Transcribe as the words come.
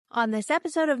On this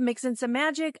episode of Mixin' Some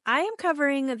Magic, I am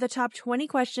covering the top 20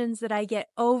 questions that I get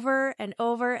over and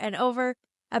over and over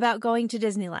about going to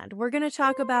Disneyland. We're going to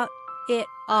talk about it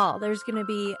all. There's going to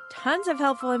be tons of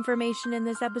helpful information in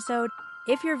this episode.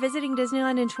 If you're visiting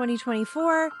Disneyland in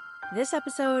 2024, this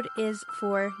episode is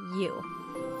for you.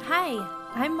 Hi,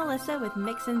 I'm Melissa with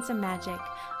Mixin' Some Magic.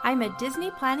 I'm a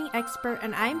Disney planning expert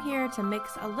and I'm here to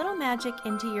mix a little magic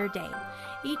into your day.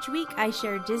 Each week I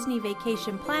share Disney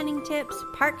vacation planning tips,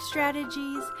 park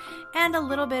strategies, and a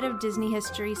little bit of Disney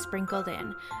history sprinkled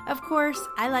in. Of course,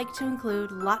 I like to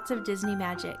include lots of Disney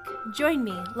magic. Join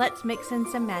me, let's mix in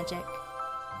some magic.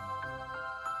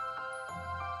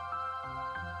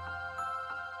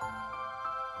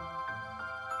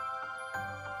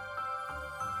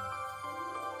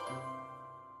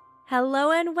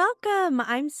 Hello and welcome!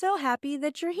 I'm so happy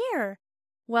that you're here.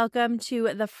 Welcome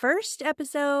to the first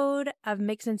episode of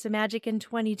Mixin' Some Magic in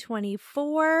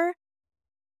 2024.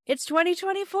 It's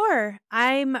 2024.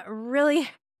 I'm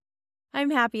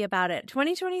happy about it.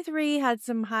 2023 had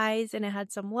some highs and it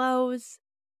had some lows,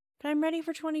 but I'm ready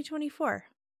for 2024.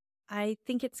 I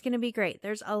think it's going to be great.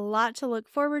 There's a lot to look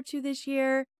forward to this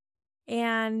year,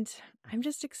 and I'm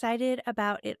just excited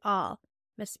about it all.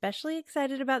 I'm especially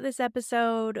excited about this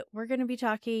episode. We're going to be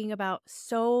talking about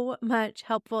so much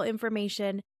helpful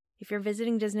information if you're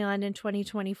visiting Disneyland in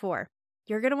 2024.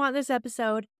 You're going to want this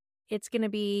episode. It's going to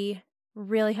be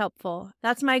really helpful.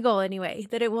 That's my goal anyway,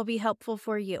 that it will be helpful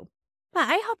for you. But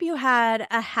I hope you had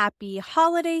a happy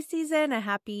holiday season, a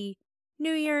happy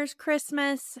New Year's,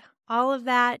 Christmas, all of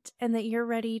that, and that you're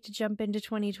ready to jump into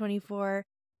 2024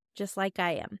 just like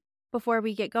I am. Before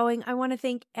we get going, I want to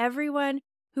thank everyone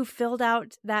who filled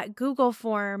out that Google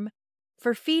form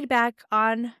for feedback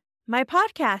on my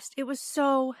podcast. It was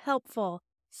so helpful,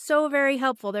 so very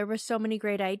helpful. There were so many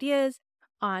great ideas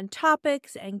on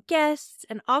topics and guests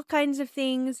and all kinds of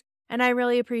things, and I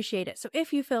really appreciate it. So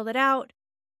if you filled it out,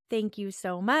 thank you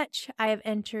so much. I have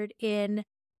entered in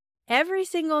every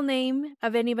single name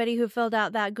of anybody who filled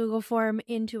out that Google form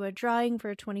into a drawing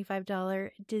for a $25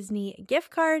 Disney gift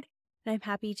card. And I'm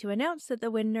happy to announce that the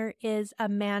winner is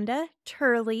Amanda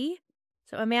Turley.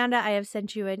 So Amanda, I have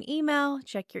sent you an email.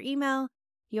 Check your email.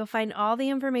 You'll find all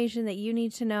the information that you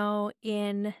need to know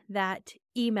in that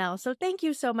email. So thank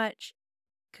you so much.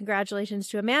 Congratulations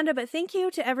to Amanda, but thank you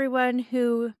to everyone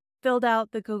who filled out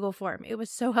the Google form. It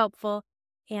was so helpful,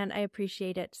 and I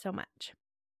appreciate it so much.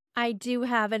 I do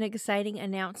have an exciting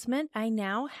announcement. I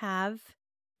now have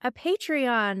a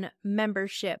Patreon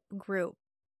membership group.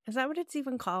 Is that what it's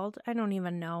even called? I don't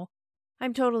even know.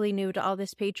 I'm totally new to all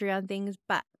this Patreon things,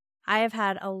 but I have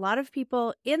had a lot of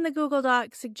people in the Google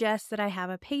Doc suggest that I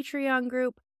have a Patreon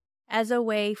group as a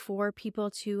way for people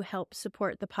to help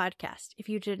support the podcast. If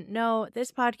you didn't know,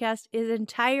 this podcast is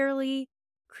entirely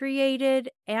created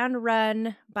and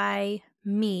run by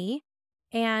me,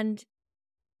 and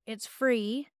it's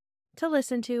free to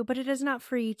listen to, but it is not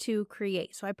free to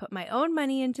create. So I put my own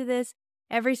money into this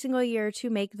every single year to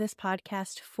make this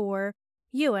podcast for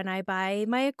you. And I buy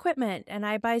my equipment, and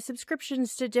I buy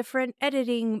subscriptions to different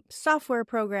editing software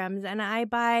programs, and I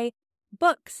buy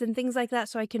books and things like that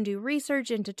so I can do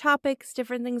research into topics,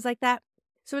 different things like that.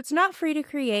 So it's not free to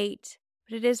create,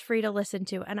 but it is free to listen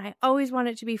to. And I always want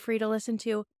it to be free to listen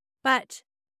to. But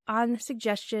on the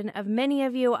suggestion of many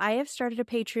of you, I have started a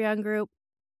Patreon group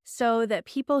so that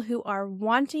people who are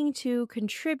wanting to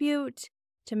contribute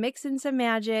to Mixin' Some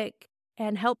Magic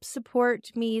and help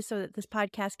support me so that this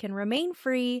podcast can remain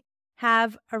free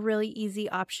have a really easy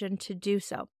option to do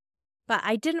so. But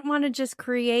I didn't want to just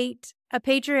create a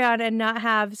Patreon and not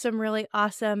have some really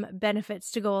awesome benefits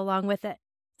to go along with it.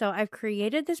 So I've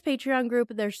created this Patreon group.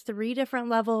 There's 3 different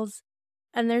levels,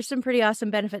 and there's some pretty awesome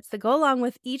benefits that go along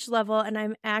with each level, and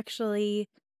I'm actually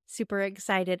super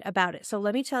excited about it. So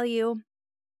let me tell you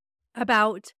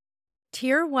about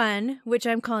Tier 1, which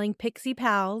I'm calling Pixie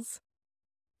Pals.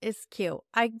 It's cute.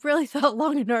 I really thought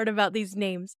long and hard about these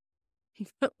names.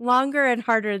 Longer and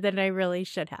harder than I really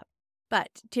should have.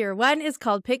 But Tier 1 is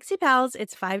called Pixie Pals.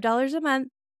 It's $5 a month.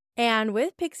 And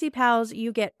with Pixie Pals,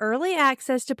 you get early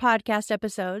access to podcast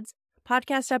episodes.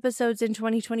 Podcast episodes in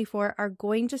 2024 are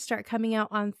going to start coming out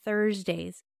on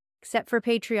Thursdays. Except for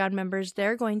Patreon members,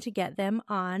 they're going to get them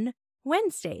on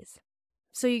Wednesdays.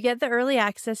 So you get the early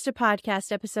access to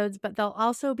podcast episodes, but they'll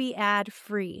also be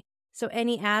ad-free. So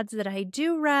any ads that I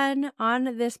do run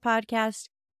on this podcast,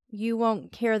 you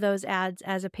won't hear those ads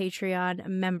as a Patreon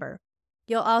member.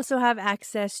 You'll also have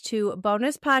access to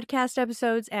bonus podcast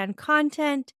episodes and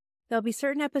content. There'll be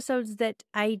certain episodes that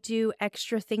I do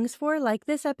extra things for, like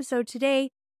this episode today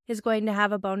is going to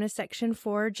have a bonus section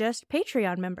for just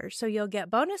Patreon members. So you'll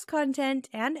get bonus content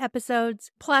and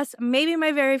episodes. Plus, maybe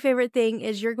my very favorite thing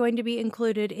is you're going to be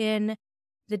included in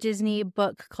the Disney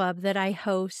book club that I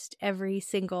host every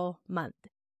single month.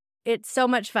 It's so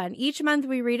much fun. Each month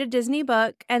we read a Disney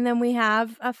book, and then we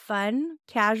have a fun,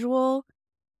 casual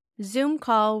Zoom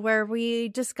call where we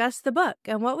discuss the book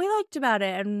and what we liked about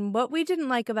it and what we didn't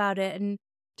like about it and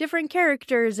different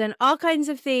characters and all kinds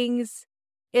of things.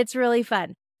 It's really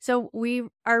fun. So we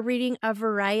are reading a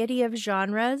variety of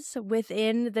genres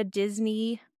within the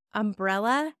Disney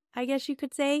umbrella, I guess you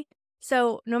could say.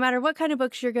 So no matter what kind of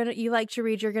books you like to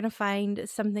read, you're going to find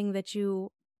something that you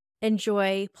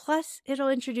enjoy. Plus, it'll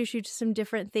introduce you to some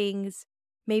different things.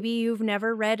 Maybe you've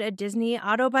never read a Disney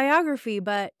autobiography,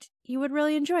 but you would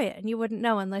really enjoy it and you wouldn't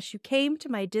know unless you came to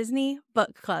my Disney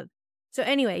book club. So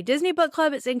anyway, Disney book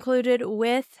club is included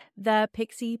with the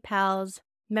Pixie Pals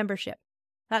membership.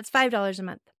 That's $5 a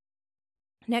month.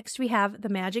 Next, we have the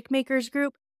Magic Makers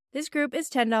group. This group is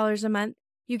 $10 a month.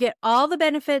 You get all the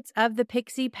benefits of the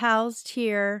Pixie Pals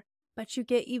tier, but you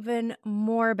get even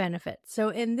more benefits. So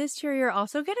in this tier, you're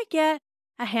also going to get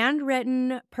a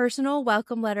handwritten personal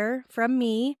welcome letter from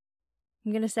me.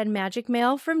 I'm going to send magic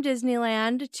mail from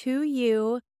Disneyland to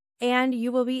you, and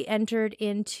you will be entered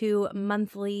into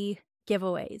monthly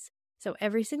giveaways. So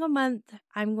every single month,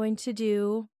 I'm going to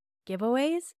do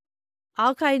giveaways,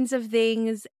 all kinds of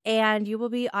things, and you will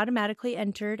be automatically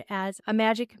entered as a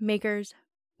Magic Makers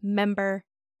member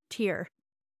tier.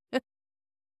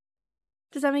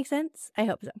 Does that make sense? I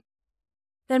hope so.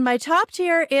 Then my top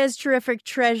tier is Terrific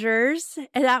Treasures,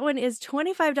 and that one is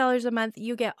 $25 a month.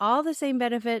 You get all the same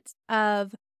benefits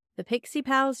of the Pixie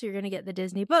Pals. So you're going to get the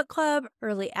Disney Book Club,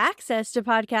 early access to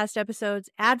podcast episodes,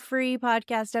 ad-free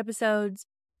podcast episodes,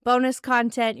 bonus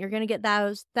content. You're going to get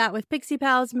that with Pixie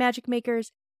Pals, Magic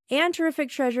Makers, and Terrific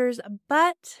Treasures.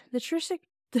 But the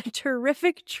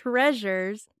Terrific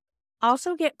Treasures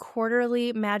also get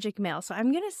quarterly magic mail. So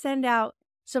I'm going to send out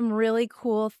some really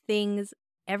cool things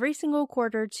every single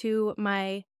quarter to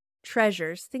my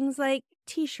treasures. Things like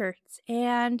t-shirts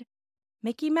and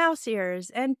Mickey Mouse ears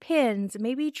and pins,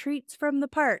 maybe treats from the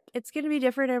park. It's going to be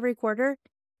different every quarter,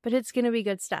 but it's going to be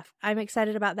good stuff. I'm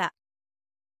excited about that.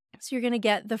 So you're going to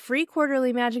get the free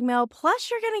quarterly magic mail,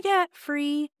 plus you're going to get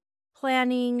free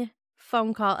planning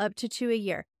phone call up to 2 a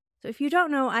year. So if you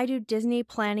don't know, I do Disney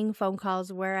planning phone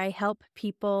calls where I help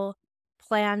people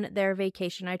plan their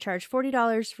vacation. I charge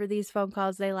 $40 for these phone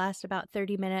calls. They last about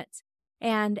 30 minutes.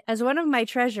 And as one of my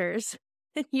treasures,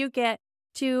 you get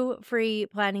 2 free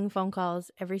planning phone calls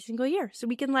every single year. So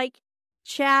we can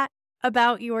chat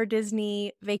about your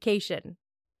Disney vacation.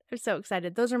 I'm so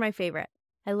excited. Those are my favorite.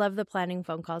 I love the planning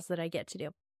phone calls that I get to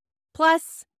do.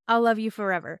 Plus, I'll love you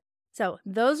forever. So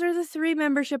those are the 3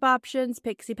 membership options: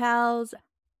 Pixie Pals,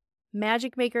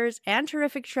 Magic Makers, and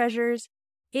Terrific Treasures.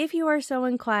 If you are so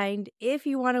inclined, if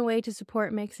you want a way to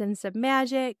support Mix and Some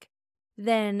Magic,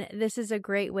 then this is a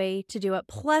great way to do it.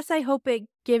 Plus, I hope it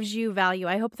gives you value.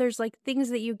 I hope there's things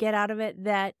that you get out of it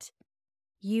that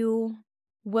you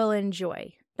will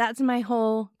enjoy. That's my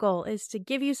whole goal, is to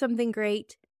give you something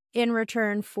great in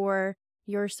return for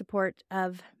your support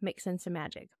of Mix and Some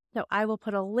Magic. So I will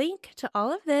put a link to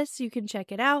all of this. You can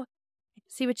check it out,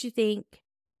 see what you think,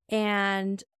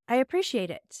 and I appreciate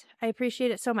it. I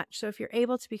appreciate it so much. So if you're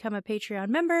able to become a Patreon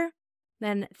member,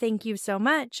 then thank you so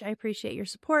much. I appreciate your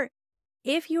support.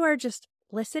 If you are just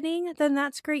listening, then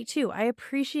that's great too. I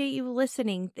appreciate you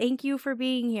listening. Thank you for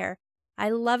being here. I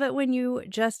love it when you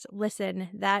just listen.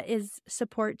 That is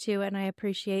support too, and I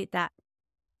appreciate that.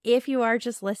 If you are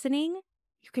just listening,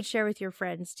 you could share with your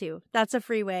friends too. That's a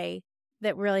free way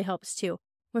that really helps too.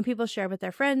 When people share with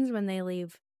their friends, when they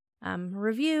leave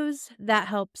reviews, that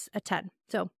helps a ton.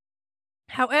 So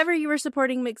however you are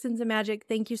supporting Mix and Some Magic,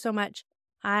 thank you so much.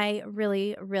 I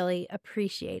really, really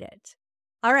appreciate it.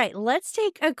 All right, let's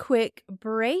take a quick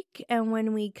break. And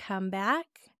when we come back,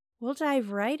 we'll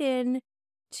dive right in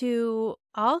to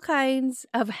all kinds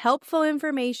of helpful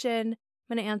information.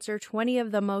 I'm going to answer 20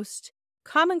 of the most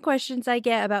common questions I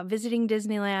get about visiting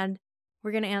Disneyland.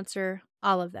 We're going to answer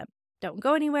all of them. Don't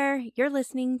go anywhere. You're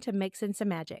listening to Mix and Some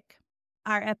Magic.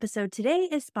 Our episode today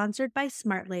is sponsored by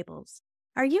Smart Labels.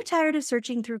 Are you tired of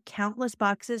searching through countless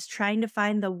boxes trying to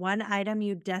find the one item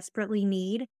you desperately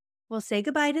need? Well, say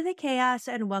goodbye to the chaos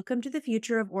and welcome to the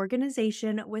future of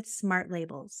organization with Smart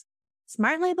Labels.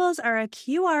 Smart Labels are a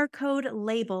QR code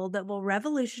label that will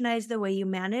revolutionize the way you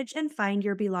manage and find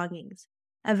your belongings.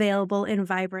 Available in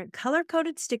vibrant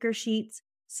color-coded sticker sheets,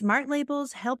 Smart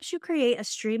Labels helps you create a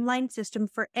streamlined system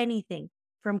for anything,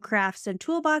 from crafts and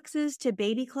toolboxes to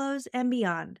baby clothes and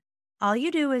beyond. All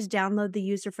you do is download the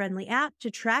user-friendly app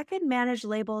to track and manage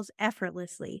labels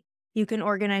effortlessly. You can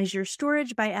organize your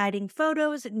storage by adding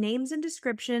photos, names, and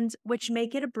descriptions, which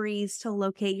make it a breeze to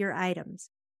locate your items.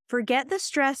 Forget the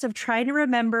stress of trying to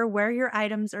remember where your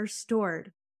items are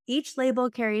stored. Each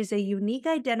label carries a unique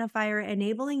identifier,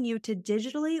 enabling you to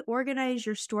digitally organize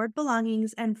your stored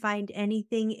belongings and find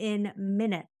anything in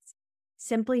minutes.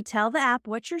 Simply tell the app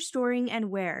what you're storing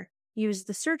and where. Use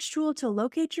the search tool to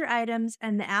locate your items,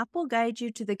 and the app will guide you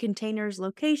to the container's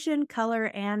location, color,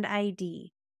 and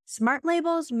ID. Smart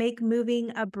labels make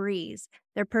moving a breeze.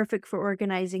 They're perfect for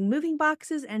organizing moving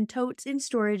boxes and totes in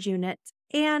storage units,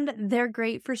 and they're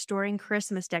great for storing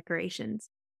Christmas decorations.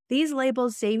 These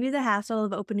labels save you the hassle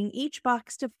of opening each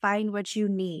box to find what you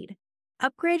need.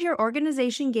 Upgrade your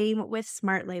organization game with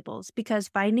smart labels, because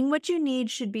finding what you need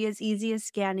should be as easy as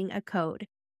scanning a code.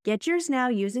 Get yours now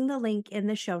using the link in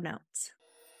the show notes.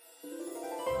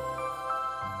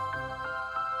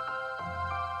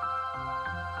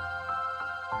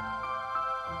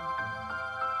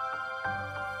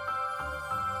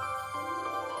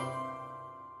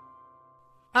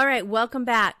 All right, welcome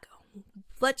back.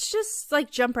 Let's just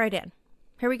jump right in.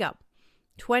 Here we go.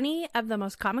 20 of the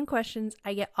most common questions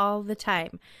I get all the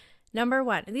time. Number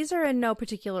 1, these are in no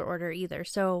particular order either,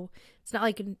 so it's not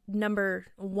like number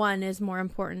 1 is more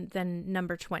important than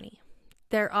number 20.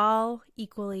 They're all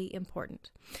equally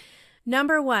important.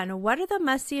 Number 1, what are the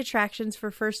must-see attractions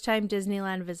for first-time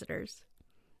Disneyland visitors?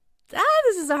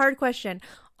 This is a hard question.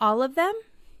 All of them?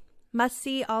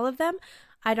 Must-see all of them?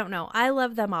 I don't know. I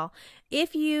love them all.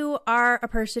 If you are a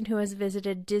person who has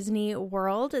visited Disney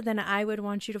World, then I would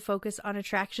want you to focus on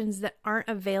attractions that aren't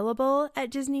available at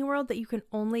Disney World that you can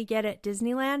only get at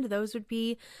Disneyland. Those would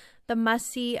be the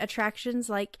must-see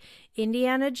attractions like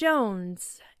Indiana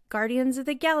Jones, Guardians of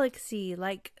the Galaxy,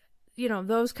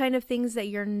 those kind of things that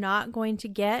you're not going to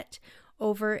get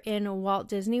over in Walt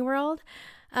Disney World.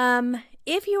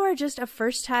 If you are just a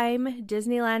first-time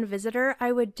Disneyland visitor,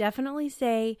 I would definitely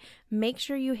say make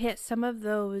sure you hit some of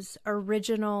those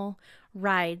original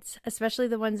rides, especially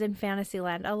the ones in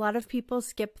Fantasyland. A lot of people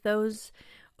skip those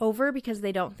over because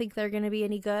they don't think they're going to be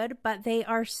any good, but they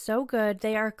are so good.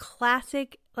 They are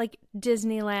classic,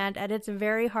 Disneyland at its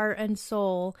very heart and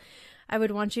soul. I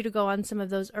would want you to go on some of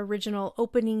those original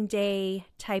opening day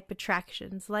type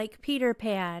attractions like Peter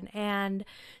Pan and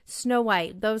Snow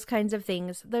White, those kinds of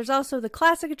things. There's also the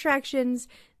classic attractions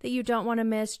that you don't want to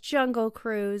miss: Jungle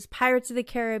Cruise, Pirates of the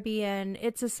Caribbean,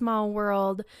 It's a Small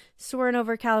World, Soarin'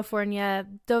 Over California.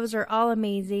 Those are all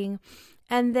amazing.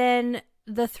 And then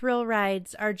the thrill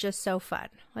rides are just so fun.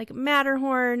 Like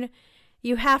Matterhorn,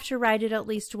 you have to ride it at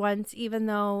least once, even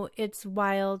though it's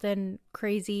wild and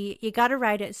crazy. You got to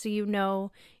ride it so you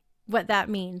know what that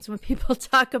means. When people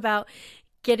talk about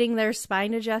getting their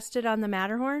spine adjusted on the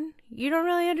Matterhorn, you don't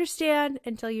really understand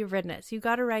until you've ridden it. So you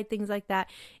got to ride things like that.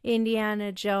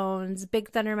 Indiana Jones,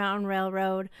 Big Thunder Mountain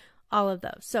Railroad, all of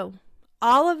those. So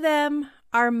all of them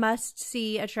are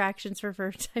must-see attractions for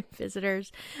first-time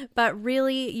visitors, but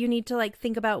really you need to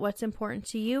think about what's important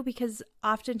to you, because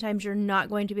oftentimes you're not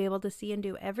going to be able to see and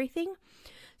do everything.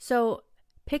 So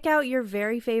pick out your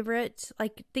very favorite,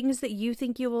 things that you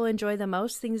think you will enjoy the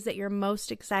most, things that you're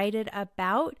most excited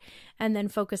about, and then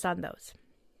focus on those.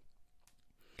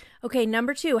 Okay,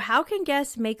 number 2, how can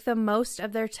guests make the most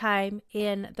of their time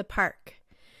in the park?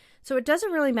 So it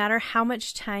doesn't really matter how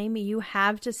much time you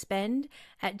have to spend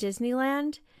at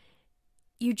Disneyland.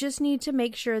 You just need to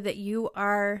make sure that you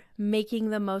are making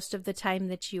the most of the time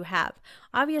that you have.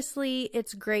 Obviously,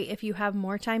 it's great if you have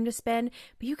more time to spend,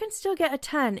 but you can still get a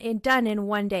ton done in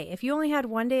one day. If you only had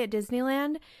one day at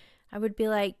Disneyland, I would be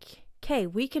like, okay,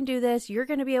 we can do this. You're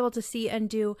going to be able to see and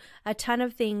do a ton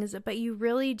of things, but you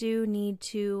really do need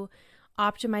to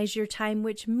optimize your time,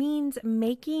 which means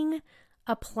making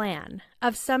a plan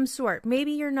of some sort.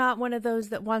 Maybe you're not one of those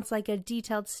that wants a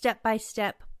detailed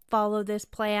step-by-step follow this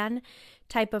plan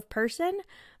type of person,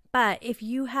 but if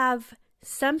you have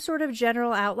some sort of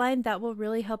general outline, that will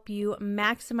really help you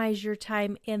maximize your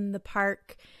time in the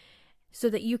park so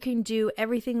that you can do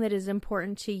everything that is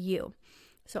important to you.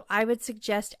 So I would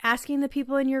suggest asking the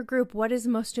people in your group what is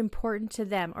most important to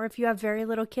them. Or if you have very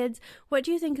little kids, what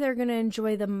do you think they're going to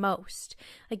enjoy the most?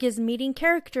 Is meeting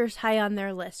characters high on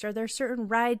their list? Are there certain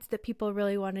rides that people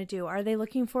really want to do? Are they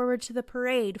looking forward to the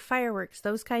parade, fireworks,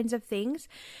 those kinds of things?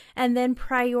 And then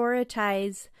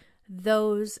prioritize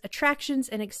those attractions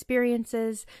and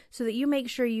experiences so that you make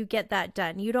sure you get that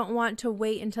done. You don't want to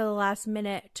wait until the last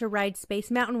minute to ride Space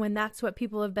Mountain when that's what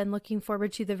people have been looking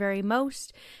forward to the very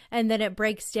most, and then it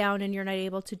breaks down and you're not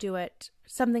able to do it.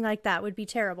 Something like that would be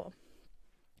terrible.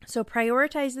 So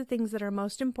prioritize the things that are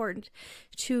most important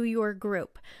to your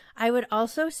group. I would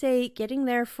also say getting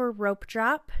there for rope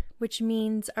drop, which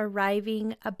means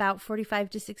arriving about 45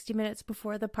 to 60 minutes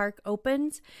before the park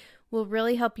opens, will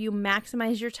really help you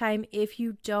maximize your time if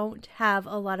you don't have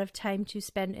a lot of time to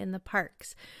spend in the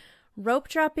parks. Rope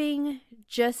dropping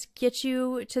just gets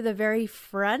you to the very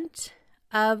front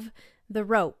of the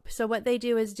rope. So what they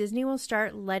do is Disney will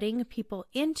start letting people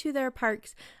into their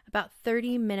parks about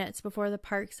 30 minutes before the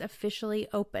parks officially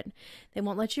open. They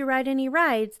won't let you ride any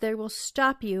rides. They will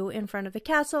stop you in front of the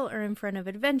castle or in front of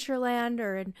Adventureland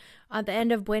or on the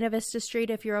end of Buena Vista Street.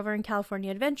 If you're over in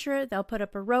California Adventure, they'll put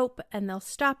up a rope and they'll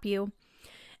stop you.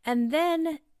 And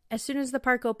then as soon as the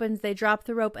park opens, they drop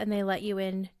the rope and they let you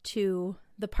into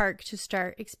the park to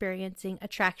start experiencing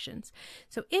attractions.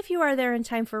 So if you are there in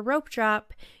time for rope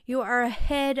drop, you are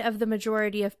ahead of the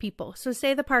majority of people. So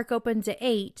say the park opens at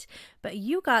 8, but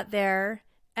you got there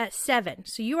at 7.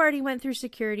 So you already went through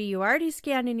security, you already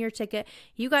scanned in your ticket,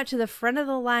 you got to the front of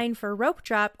the line for rope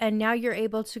drop, and now you're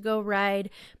able to go ride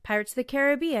Pirates of the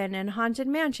Caribbean and Haunted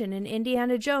Mansion and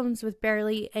Indiana Jones with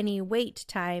barely any wait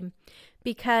time,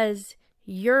 because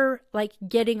you're like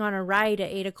getting on a ride at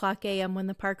 8 o'clock a.m. when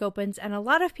the park opens, and a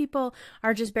lot of people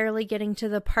are just barely getting to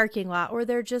the parking lot, or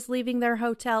they're just leaving their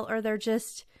hotel, or they're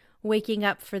just waking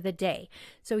up for the day.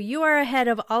 So you are ahead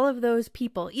of all of those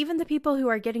people. Even the people who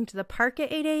are getting to the park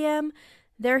at 8 a.m.,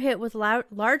 they're hit with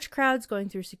large crowds going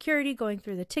through security, going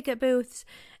through the ticket booths,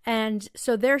 and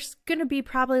so there's going to be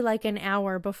probably like an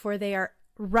hour before they are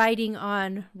riding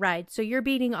on rides. So you're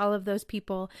beating all of those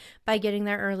people by getting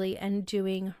there early and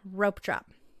doing rope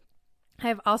drop.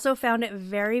 I've also found it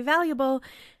very valuable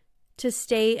to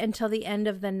stay until the end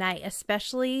of the night,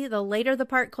 especially the later the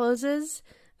park closes,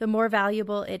 the more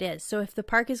valuable it is. So if the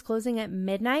park is closing at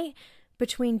midnight,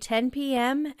 between 10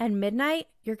 p.m. and midnight,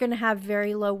 you're going to have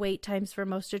very low wait times for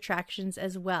most attractions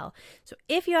as well. So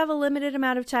if you have a limited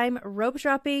amount of time, rope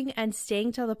dropping and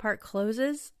staying till the park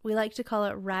closes, we like to call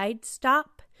it ride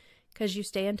stop, because you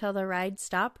stay until the ride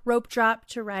stop. Rope drop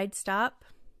to ride stop.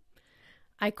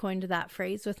 I coined that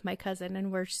phrase with my cousin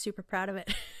and we're super proud of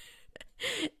it.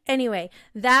 Anyway,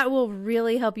 that will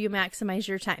really help you maximize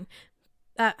your time.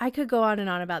 I could go on and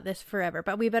on about this forever,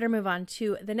 but we better move on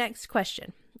to the next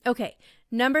question. Okay,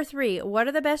 number 3, what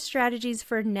are the best strategies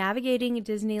for navigating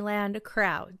Disneyland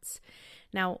crowds?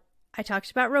 Now, I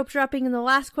talked about rope dropping in the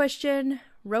last question.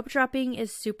 Rope dropping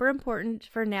is super important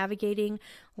for navigating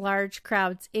large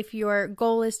crowds if your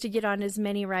goal is to get on as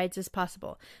many rides as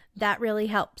possible. That really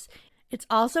helps. It's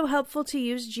also helpful to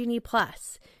use Genie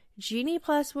Plus. Genie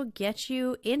Plus will get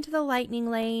you into the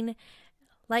Lightning Lane.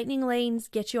 Lightning lanes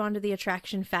get you onto the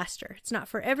attraction faster. It's not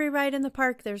for every ride in the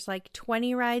park. There's like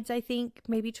 20 rides, I think,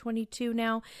 maybe 22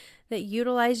 now, that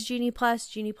utilize Genie Plus.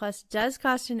 Genie Plus does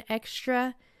cost an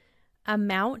extra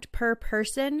amount per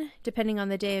person, depending on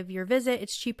the day of your visit.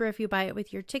 It's cheaper if you buy it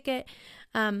with your ticket,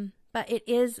 but it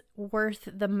is worth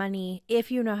the money.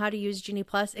 If you know how to use Genie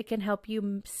Plus, it can help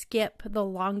you skip the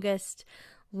longest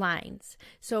lines.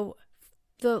 So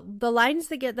the lines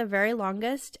that get the very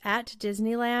longest at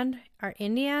Disneyland are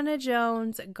Indiana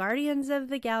Jones, Guardians of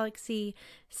the Galaxy,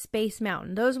 Space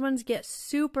Mountain. Those ones get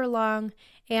super long,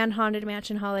 and Haunted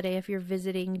Mansion Holiday if you're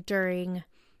visiting during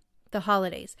the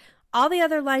holidays. All the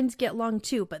other lines get long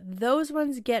too, but those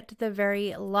ones get the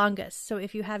very longest. So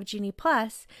if you have Genie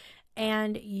Plus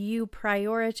and you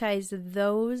prioritize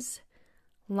those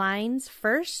lines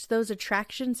first, those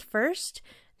attractions first,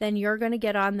 then you're going to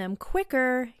get on them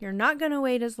quicker, you're not going to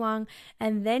wait as long,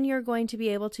 and then you're going to be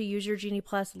able to use your Genie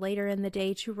Plus later in the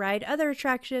day to ride other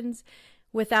attractions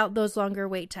without those longer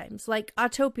wait times. Like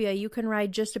Autopia, you can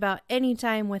ride just about any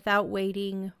time without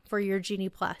waiting for your Genie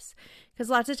Plus. Because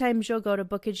lots of times you'll go to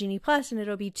book a Genie Plus and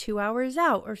it'll be 2 hours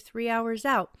out or 3 hours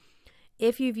out.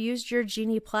 If you've used your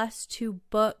Genie Plus to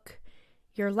book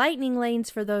your lightning lanes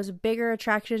for those bigger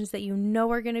attractions that you know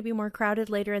are going to be more crowded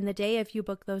later in the day, if you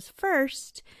book those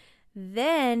first,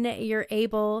 then you're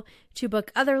able to book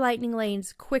other lightning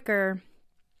lanes quicker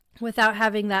without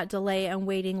having that delay and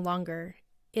waiting longer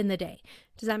in the day.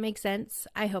 Does that make sense?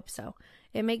 I hope so.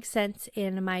 It makes sense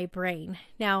in my brain.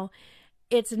 Now,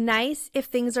 it's nice if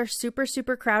things are super,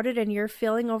 super crowded and you're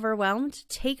feeling overwhelmed,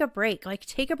 take a break. Like,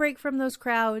 take a break from those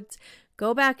crowds.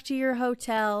 Go back to your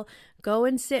hotel, go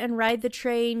and sit and ride the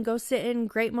train, go sit in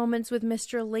Great Moments with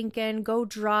Mr. Lincoln, go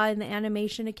draw in the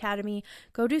Animation Academy,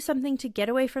 go do something to get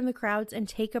away from the crowds and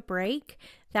take a break.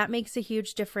 That makes a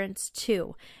huge difference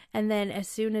too. And then as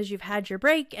soon as you've had your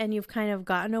break and you've kind of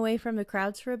gotten away from the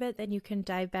crowds for a bit, then you can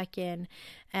dive back in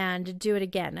and do it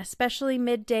again. Especially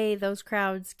midday, those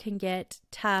crowds can get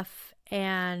tough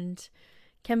and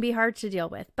can be hard to deal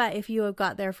with. But if you have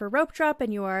got there for rope drop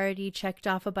and you already checked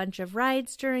off a bunch of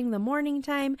rides during the morning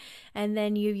time, and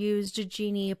then you used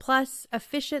Genie Plus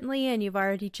efficiently and you've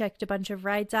already checked a bunch of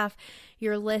rides off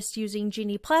your list using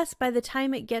Genie Plus, by the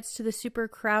time it gets to the super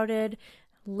crowded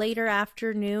later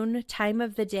afternoon time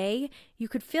of the day, you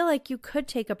could feel like you could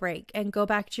take a break and go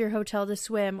back to your hotel to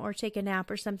swim or take a nap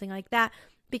or something like that,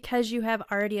 because you have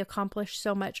already accomplished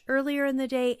so much earlier in the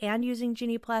day and using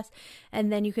Genie Plus,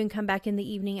 and then you can come back in the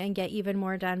evening and get even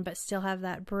more done, but still have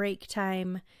that break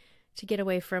time to get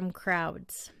away from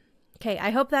crowds. Okay,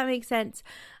 I hope that makes sense.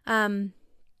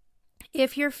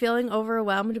 If you're feeling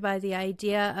overwhelmed by the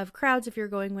idea of crowds, if you're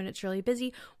going when it's really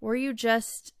busy, or you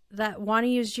just that want to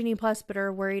use Genie Plus but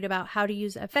are worried about how to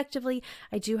use it effectively,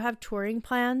 I do have touring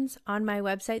plans on my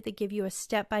website that give you a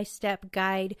step-by-step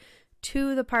guide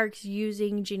to the parks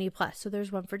using Genie Plus. So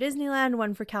there's one for Disneyland,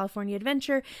 one for California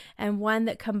Adventure, and one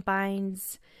that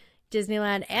combines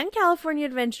Disneyland and California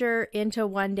Adventure into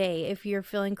one day if you're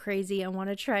feeling crazy and want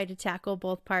to try to tackle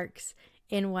both parks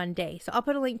in one day. So I'll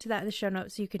put a link to that in the show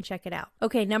notes so you can check it out.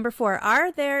 Okay, number 4,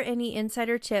 are there any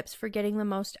insider tips for getting the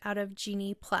most out of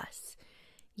Genie Plus?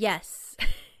 Yes.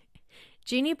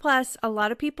 Genie Plus, a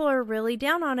lot of people are really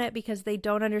down on it because they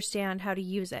don't understand how to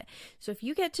use it. So if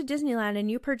you get to Disneyland and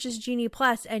you purchase Genie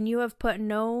Plus and you have put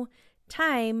no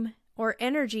time or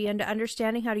energy into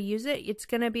understanding how to use it, it's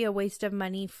going to be a waste of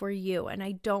money for you. And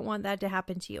I don't want that to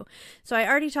happen to you. So I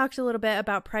already talked a little bit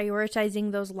about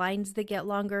prioritizing those lines that get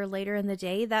longer later in the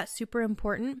day. That's super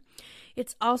important.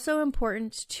 It's also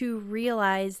important to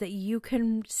realize that you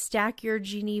can stack your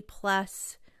Genie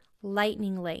Plus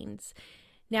lightning lanes.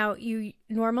 Now, you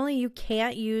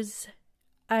can't use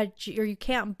or you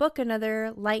can't book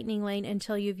another lightning lane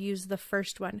until you've used the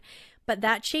first one. But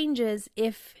that changes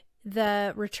if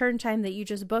the return time that you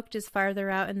just booked is farther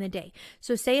out in the day.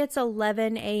 So say it's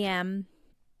 11 a.m.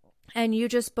 and you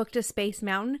just booked a Space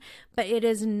Mountain, but it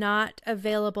is not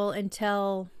available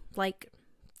until like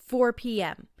 4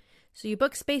 p.m. So you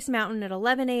book Space Mountain at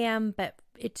 11 a.m., but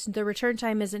the return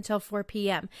time isn't until 4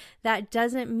 p.m. That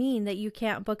doesn't mean that you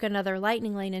can't book another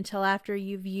lightning lane until after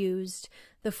you've used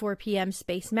the 4 p.m.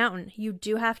 Space Mountain. You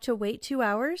do have to wait 2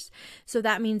 hours. So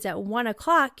that means at 1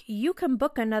 o'clock, you can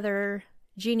book another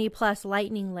Genie Plus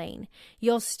lightning lane.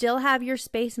 You'll still have your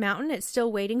Space Mountain. It's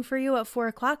still waiting for you at 4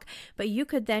 o'clock, but you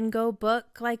could then go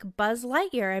book like Buzz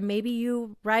Lightyear, and maybe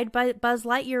you ride Buzz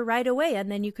Lightyear right away, and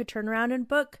then you could turn around and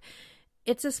book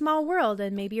It's a Small World,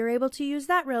 and maybe you're able to use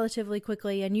that relatively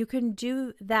quickly, and you can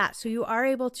do that. So you are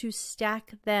able to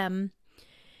stack them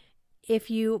if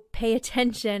you pay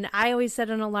attention. I always set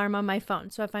an alarm on my phone.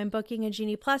 So if I'm booking a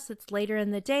Genie Plus that's later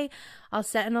in the day, I'll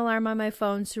set an alarm on my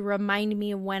phone to remind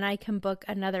me when I can book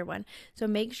another one. So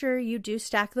make sure you do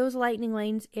stack those lightning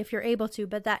lanes if you're able to,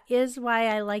 but that is why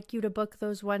I like you to book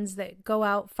those ones that go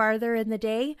out farther in the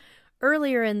day,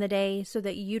 earlier in the day, so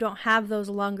that you don't have those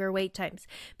longer wait times.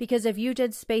 Because if you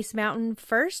did Space Mountain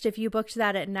first, if you booked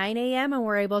that at 9 a.m. and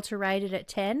were able to ride it at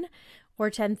 10 or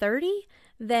 10:30,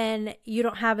 then you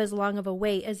don't have as long of a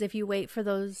wait as if you wait for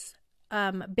those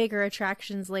bigger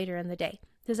attractions later in the day.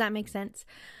 Does that make sense?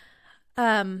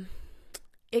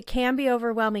 It can be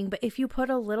overwhelming, but if you put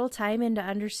a little time into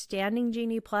understanding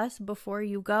Genie Plus before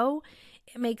you go,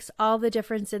 it makes all the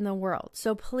difference in the world.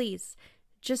 So please,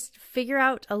 just figure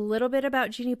out a little bit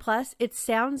about Genie Plus. It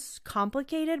sounds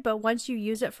complicated, but once you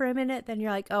use it for a minute, then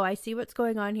you're like, oh, I see what's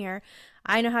going on here.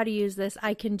 I know how to use this.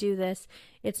 I can do this.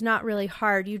 It's not really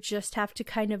hard. You just have to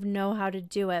kind of know how to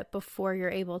do it before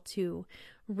you're able to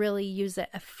really use it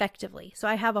effectively. So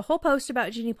I have a whole post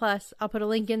about Genie Plus. I'll put a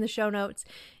link in the show notes.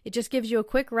 It just gives you a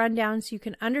quick rundown so you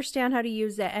can understand how to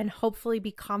use it and hopefully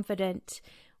be confident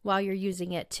while you're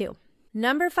using it too.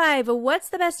 Number 5, what's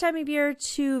the best time of year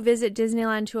to visit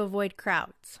Disneyland to avoid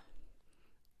crowds?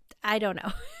 I don't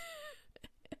know.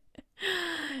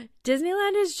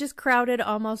 Disneyland is just crowded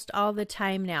almost all the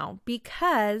time now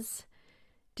because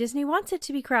Disney wants it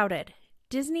to be crowded.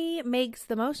 Disney makes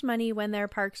the most money when their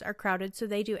parks are crowded, so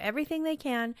they do everything they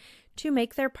can to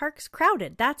make their parks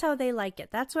crowded. That's how they like it.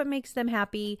 That's what makes them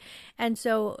happy. And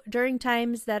so during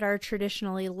times that are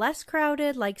traditionally less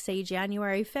crowded, like say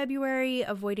January, February,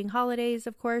 avoiding holidays,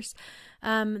 of course,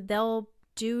 they'll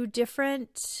do different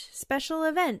special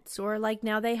events, or like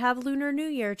now they have Lunar New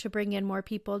Year to bring in more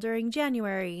people during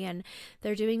January, and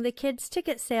they're doing the kids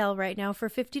ticket sale right now for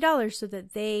 $50 so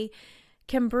that they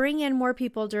can bring in more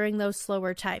people during those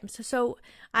slower times. So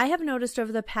I have noticed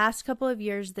over the past couple of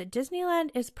years that Disneyland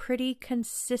is pretty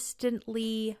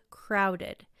consistently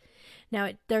crowded. Now,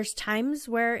 there's times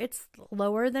where it's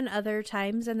lower than other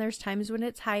times, and there's times when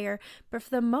it's higher, but for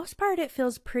the most part, it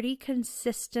feels pretty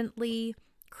consistently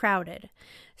crowded.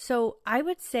 So I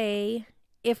would say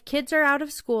if kids are out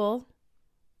of school,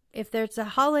 if there's a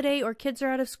holiday or kids are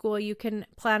out of school, you can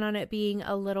plan on it being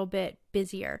a little bit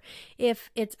busier.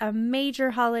 If it's a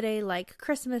major holiday like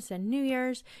Christmas and New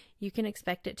Year's, you can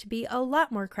expect it to be a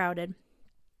lot more crowded.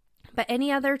 But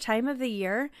any other time of the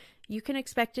year, you can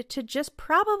expect it to just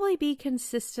probably be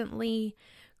consistently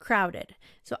crowded.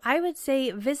 So I would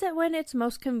say visit when it's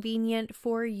most convenient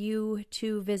for you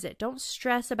to visit. Don't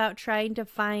stress about trying to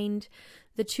find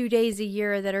the 2 days a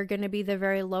year that are going to be the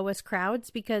very lowest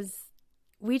crowds, because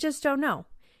we just don't know.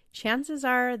 Chances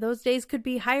are those days could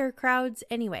be higher crowds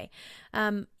anyway.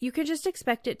 You can just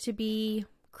expect it to be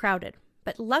crowded.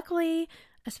 But luckily,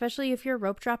 especially if you're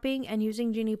rope dropping and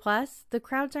using Genie Plus, the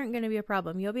crowds aren't going to be a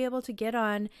problem. You'll be able to get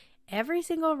on every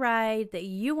single ride that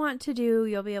you want to do.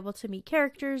 You'll be able to meet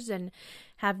characters and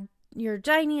have your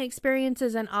dining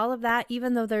experiences and all of that,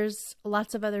 even though there's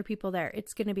lots of other people there.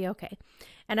 It's going to be okay.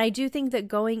 And I do think that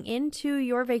going into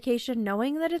your vacation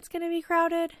knowing that it's going to be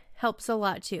crowded helps a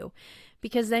lot too,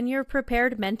 because then you're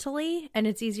prepared mentally and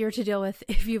it's easier to deal with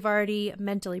if you've already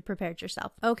mentally prepared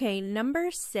yourself. Okay,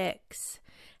 number 6.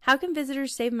 How can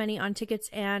visitors save money on tickets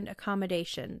and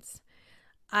accommodations?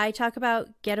 I talk about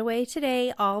Getaway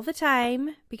Today all the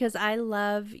time because I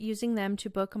love using them to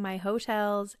book my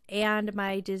hotels and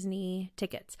my Disney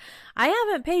tickets. I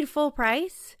haven't paid full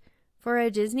price for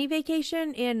a Disney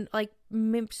vacation in like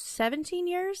 17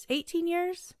 years, 18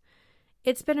 years.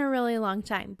 It's been a really long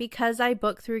time because I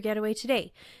book through Getaway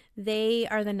Today. They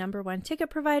are the #1 ticket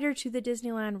provider to the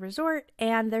Disneyland Resort,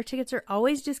 and their tickets are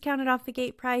always discounted off the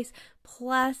gate price.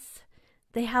 Plus,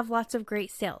 they have lots of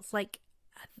great sales. Like,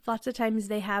 lots of times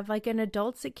they have like an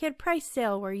adults at kid price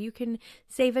sale where you can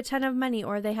save a ton of money,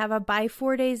 or they have a buy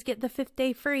 4 days, get the 5th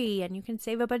day free, and you can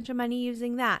save a bunch of money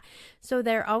using that. So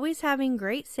they're always having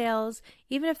great sales.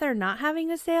 Even if they're not having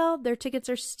a sale, their tickets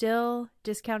are still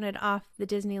discounted off the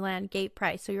Disneyland gate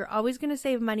price. So you're always going to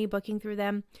save money booking through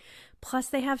them. Plus,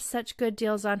 they have such good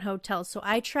deals on hotels. So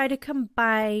I try to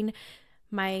combine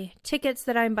my tickets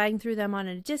that I'm buying through them on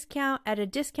a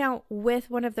discount with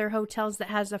one of their hotels that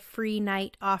has a free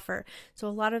night offer. So a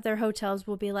lot of their hotels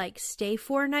will be like, stay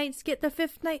 4 nights, get the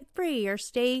 5th night free, or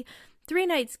stay 3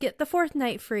 nights, get the 4th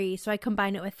night free. So I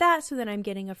combine it with that so that I'm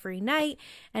getting a free night,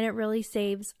 and it really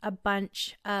saves a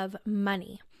bunch of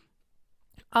money.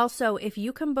 Also, if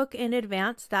you can book in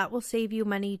advance, that will save you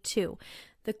money too.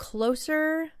 The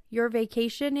closer your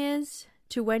vacation is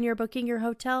to when you're booking your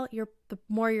hotel, the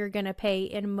more you're going to pay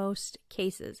in most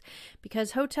cases.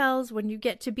 Because hotels, when you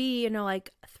get to be,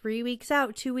 like 3 weeks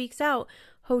out, 2 weeks out,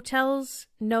 hotels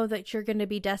know that you're going to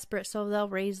be desperate, so they'll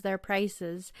raise their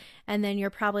prices, and then you're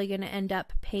probably going to end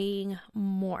up paying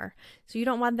more. So you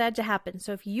don't want that to happen.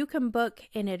 So if you can book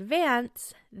in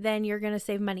advance, then you're going to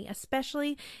save money,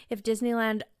 especially if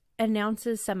Disneyland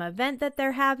announces some event that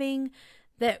they're having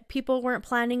that people weren't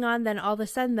planning on. Then all of a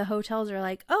sudden the hotels are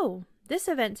like, oh, this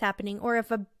event's happening. Or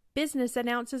if a business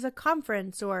announces a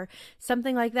conference or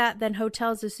something like that, then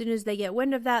hotels, as soon as they get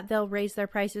wind of that, they'll raise their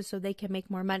prices so they can make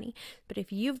more money. But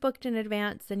if you've booked in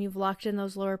advance, then you've locked in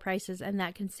those lower prices, and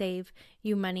that can save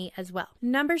you money as well.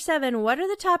 Number 7, what are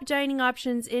the top dining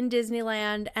options in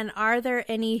Disneyland, and are there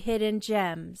any hidden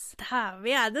gems?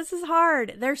 Yeah, this is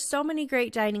hard. There's so many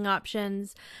great dining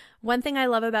options. One thing I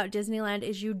love about Disneyland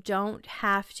is you don't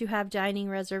have to have dining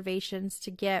reservations to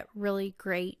get really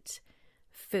great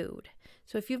food.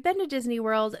 So if you've been to Disney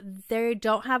World, they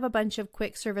don't have a bunch of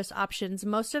quick service options.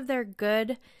 Most of their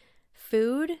good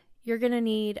food, you're going to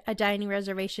need a dining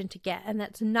reservation to get, and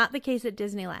that's not the case at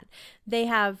Disneyland. They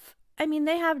have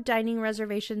dining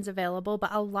reservations available,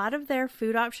 but a lot of their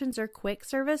food options are quick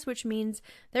service, which means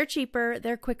they're cheaper,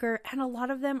 they're quicker, and a lot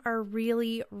of them are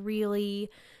really, really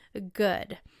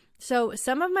good. So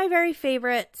some of my very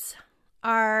favorites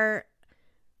are,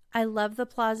 I love the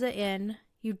Plaza Inn.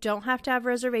 You don't have to have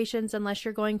reservations unless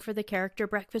you're going for the character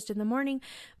breakfast in the morning,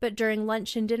 but during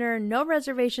lunch and dinner, no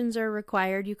reservations are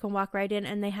required. You can walk right in,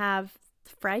 and they have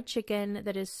fried chicken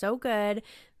that is so good,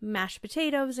 mashed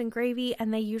potatoes and gravy,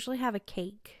 and they usually have a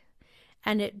cake.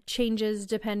 And it changes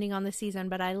depending on the season,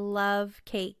 but I love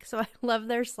cake, so I love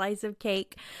their slice of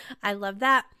cake. I love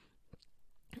that.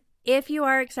 If you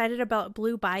are excited about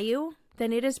Blue Bayou,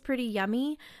 then it is pretty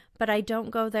yummy, but I don't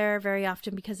go there very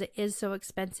often because it is so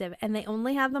expensive, and they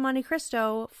only have the Monte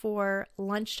Cristo for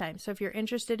lunchtime. So if you're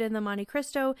interested in the Monte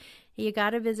Cristo, You got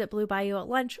to visit Blue Bayou at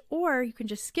lunch, or you can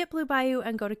just skip Blue Bayou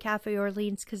and go to Cafe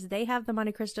Orleans because they have the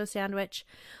Monte Cristo sandwich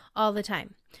all the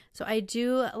time. So I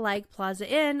do like Plaza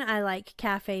Inn. I like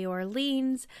Cafe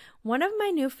Orleans. One of my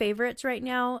new favorites right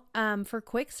now for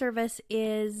quick service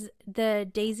is the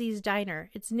Daisy's Diner.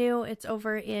 It's new. It's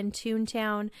over in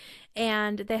Toontown,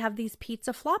 and they have these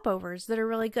pizza flopovers that are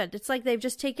really good. It's like they've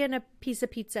just taken a piece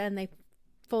of pizza and they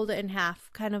fold it in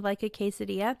half, kind of like a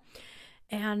quesadilla.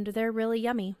 And they're really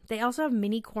yummy. They also have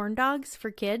mini corn dogs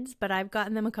for kids, but I've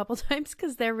gotten them a couple times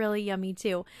because they're really yummy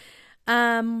too.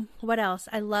 What else?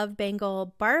 I love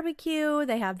Bengal barbecue.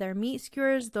 They have their meat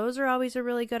skewers. Those are always a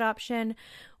really good option.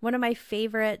 One of my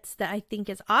favorites that I think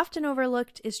is often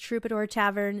overlooked is Troubadour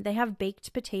Tavern. They have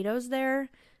baked potatoes there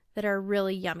that are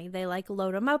really yummy. They like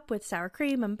load them up with sour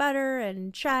cream and butter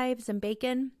and chives and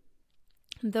bacon.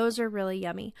 Those are really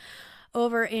yummy.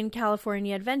 Over in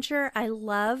California Adventure, I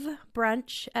love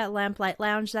brunch at Lamplight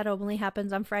Lounge. That only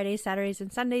happens on Fridays, Saturdays,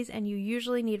 and Sundays, and you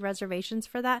usually need reservations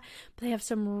for that. But they have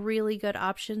some really good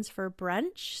options for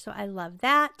brunch, so I love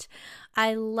that.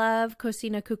 I love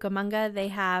Cocina Cucamonga. They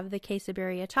have the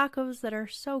quesadilla tacos that are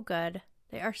so good.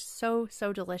 They are so,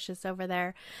 so delicious over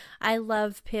there. I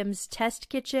love Pim's Test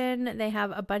Kitchen. They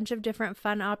have a bunch of different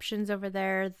fun options over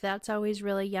there. That's always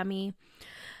really yummy.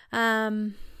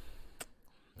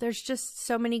 There's just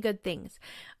so many good things.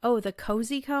 Oh, the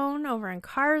Cozy Cone over in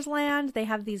Cars Land. They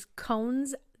have these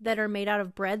cones that are made out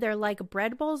of bread. They're like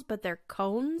bread bowls, but they're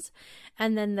cones.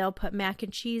 And then they'll put mac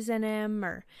and cheese in them.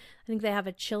 Or I think they have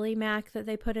a chili mac that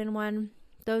they put in one.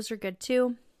 Those are good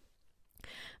too.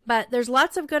 But there's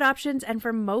lots of good options, and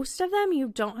for most of them, you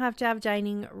don't have to have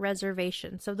dining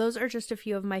reservations. So those are just a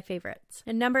few of my favorites.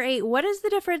 And number 8, what is the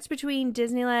difference between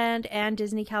Disneyland and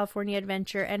Disney California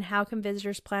Adventure, and how can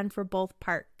visitors plan for both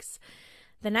parks?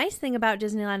 The nice thing about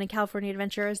Disneyland and California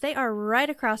Adventure is they are right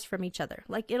across from each other.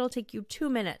 Like, it'll take you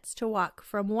 2 minutes to walk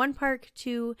from one park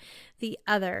to the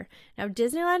other. Now,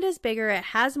 Disneyland is bigger. It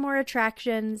has more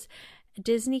attractions.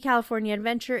 Disney California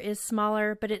Adventure is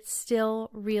smaller, but it's still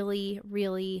really,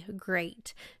 really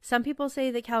great. Some people say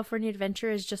that California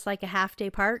Adventure is just like a half-day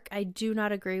park. I do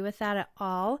not agree with that at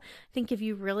all. I think if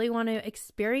you really want to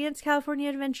experience California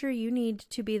Adventure, you need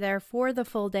to be there for the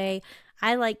full day.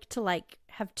 I like to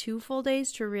have 2 full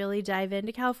days to really dive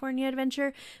into California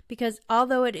Adventure, because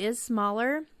although it is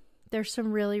smaller, there's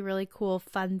some really, really cool,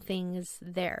 fun things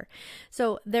there.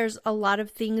 So there's a lot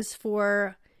of things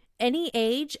for any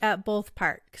age at both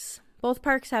parks. Both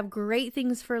parks have great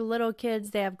things for little kids.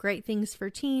 They have great things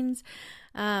for teens,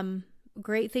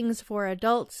 great things for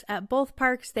adults. At both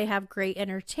parks, they have great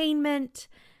entertainment.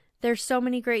 There's so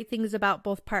many great things about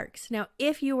both parks. Now,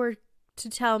 if you were to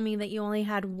tell me that you only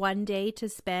had one day to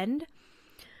spend,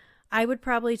 I would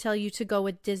probably tell you to go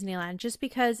with Disneyland, just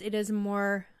because it is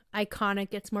more iconic,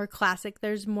 it's more classic.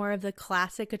 There's more of the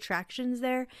classic attractions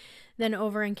there than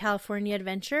over in California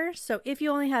Adventure. So if you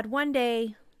only had one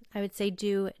day, I would say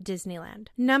do Disneyland.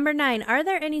 Number 9, are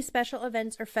there any special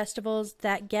events or festivals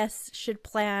that guests should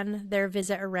plan their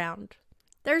visit around?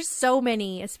 There's so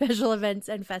many special events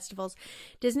and festivals.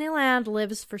 Disneyland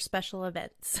lives for special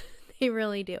events. They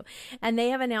really do. And they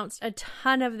have announced a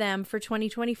ton of them for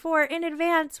 2024 in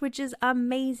advance, which is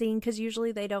amazing, because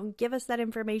usually they don't give us that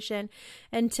information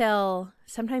until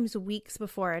sometimes weeks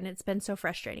before, and it's been so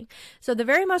frustrating. So the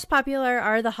very most popular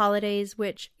are the holidays,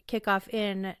 which kick off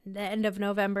in the end of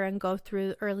November and go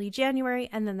through early January.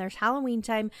 And then there's Halloween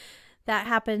time.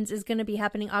 That is going to be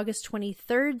happening August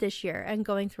 23rd this year and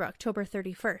going through October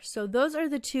 31st. So those are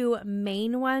the 2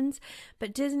 main ones.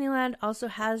 But Disneyland also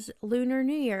has Lunar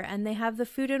New Year, and they have the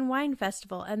Food and Wine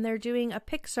Festival, and they're doing a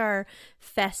Pixar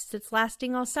Fest that's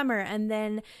lasting all summer. And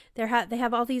then they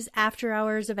have all these after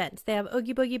hours events. They have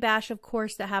Oogie Boogie Bash, of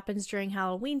course, that happens during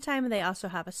Halloween time. They also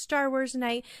have a Star Wars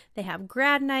night. They have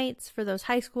grad nights for those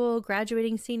high school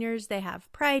graduating seniors. They have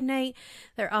Pride Night.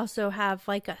 They also have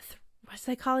like what's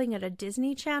they calling it? A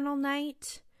Disney Channel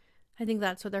night? I think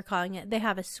that's what they're calling it. They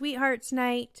have a Sweethearts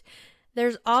night.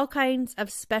 There's all kinds of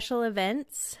special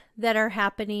events that are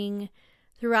happening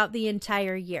throughout the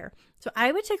entire year. So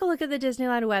I would take a look at the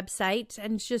Disneyland website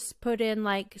and just put in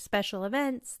like special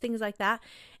events, things like that,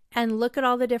 and look at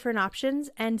all the different options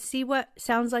and see what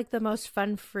sounds like the most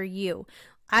fun for you.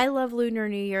 I love Lunar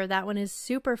New Year. That one is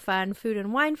super fun. Food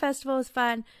and Wine Festival is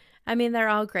fun. I mean, they're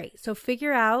all great. So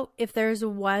figure out if there's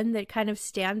one that kind of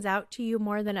stands out to you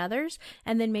more than others,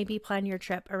 and then maybe plan your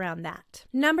trip around that.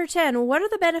 Number 10, what are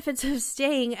the benefits of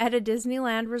staying at a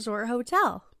Disneyland Resort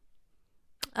hotel?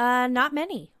 Not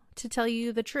many, to tell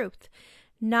you the truth.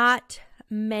 Not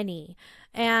many.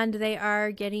 And they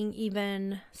are getting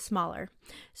even smaller.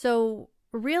 So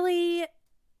really,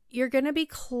 you're going to be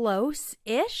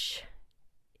close-ish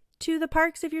to the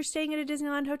parks if you're staying at a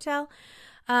Disneyland hotel.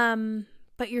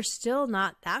 But you're still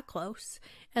not that close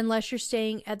unless you're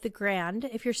staying at the Grand.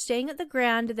 If you're staying at the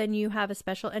Grand, then you have a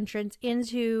special entrance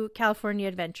into California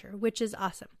Adventure, which is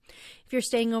awesome. If you're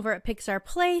staying over at Pixar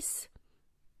Place,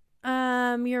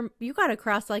 you got to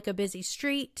cross like a busy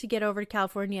street to get over to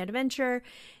California Adventure,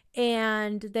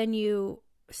 and then you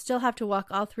still have to walk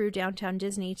all through downtown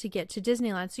Disney to get to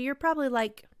Disneyland. So you're probably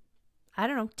like, I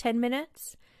don't know, 10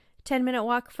 minutes, 10-minute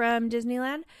walk from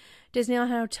Disneyland. The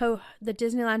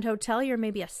Disneyland Hotel, you're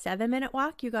maybe a 7-minute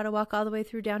walk. You got to walk all the way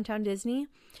through downtown Disney.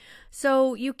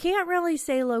 So you can't really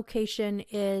say location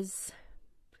is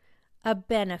a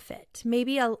benefit.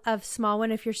 Maybe a small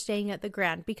one if you're staying at the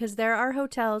Grand, because there are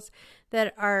hotels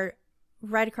that are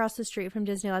right across the street from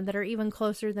Disneyland that are even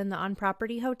closer than the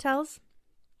on-property hotels.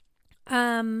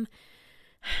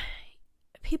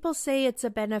 People say it's a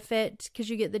benefit because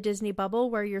you get the Disney bubble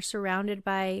where you're surrounded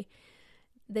by,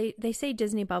 they say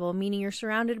Disney bubble, meaning you're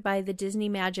surrounded by the Disney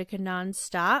magic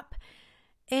nonstop.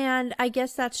 And I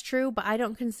guess that's true, but I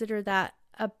don't consider that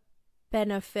a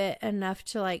benefit enough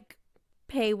to like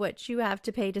pay what you have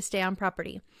to pay to stay on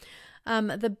property.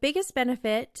 The biggest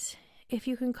benefit, if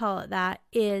you can call it that,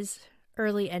 is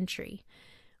early entry,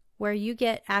 where you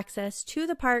get access to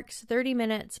the parks 30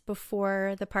 minutes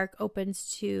before the park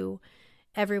opens to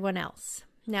everyone else.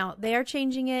 Now, they are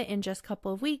changing it in just a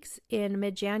couple of weeks in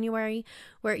mid-January,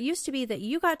 where it used to be that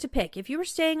you got to pick. If you were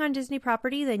staying on Disney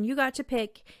property, then you got to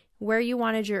pick where you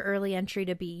wanted your early entry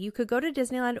to be. You could go to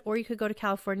Disneyland or you could go to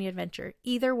California Adventure.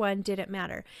 Either one didn't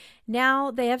matter. Now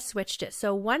they have switched it.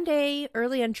 So one day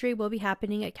early entry will be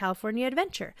happening at California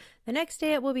Adventure. The next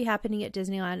day it will be happening at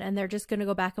Disneyland, and they're just going to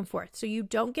go back and forth. So you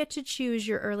don't get to choose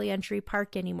your early entry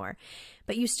park anymore,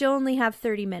 but you still only have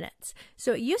 30 minutes.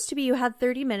 So it used to be you had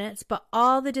 30 minutes, but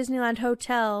all the Disneyland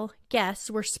hotel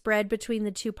guests were spread between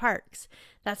the two parks.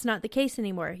 That's not the case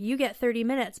anymore. You get 30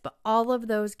 minutes, but all of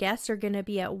those guests are going to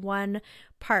be at one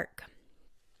park.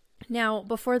 Now,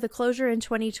 before the closure in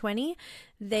 2020,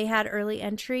 they had early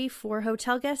entry for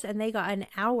hotel guests, and they got an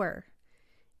hour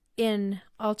in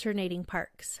alternating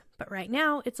parks. But right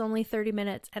now, it's only 30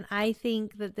 minutes, and I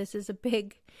think that this is a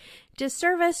big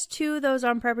disservice to those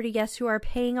on-property guests who are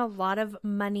paying a lot of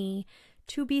money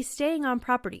to be staying on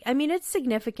property. I mean, it's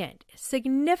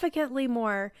significantly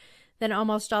more than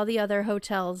almost all the other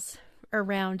hotels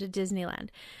around Disneyland.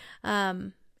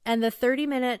 And the 30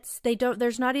 minutes,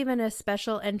 there's not even a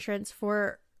special entrance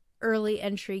for early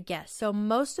entry guests. So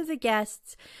most of the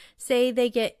guests say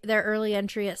they get their early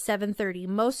entry at 7:30.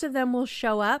 Most of them will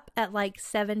show up at like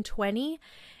 7:20.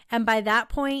 And by that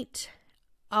point,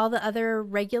 all the other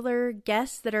regular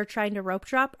guests that are trying to rope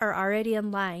drop are already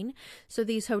in line. So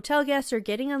these hotel guests are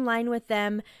getting in line with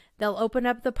them. They'll open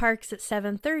up the parks at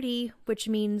 7:30, which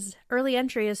means early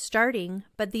entry is starting,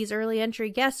 but these early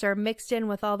entry guests are mixed in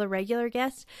with all the regular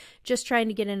guests just trying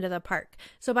to get into the park.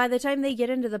 So by the time they get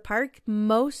into the park,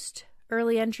 most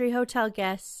early entry hotel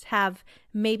guests have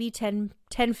maybe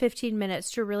 10-15 minutes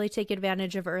to really take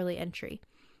advantage of early entry.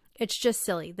 It's just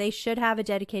silly. They should have a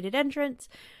dedicated entrance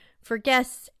for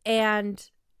guests,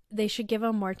 and they should give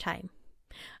them more time.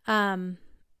 I'm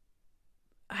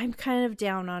kind of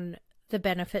down on the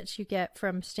benefits you get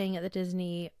from staying at the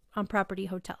Disney on property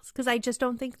hotels, because I just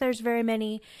don't think there's very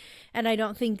many, and I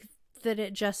don't think that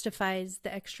it justifies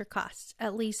the extra costs,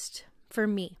 at least for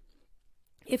me.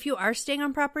 If you are staying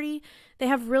on property, they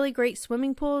have really great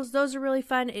swimming pools. Those are really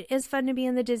fun. It is fun to be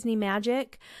in the Disney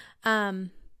Magic.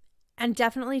 And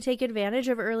definitely take advantage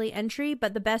of early entry,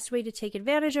 but the best way to take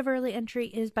advantage of early entry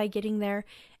is by getting there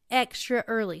extra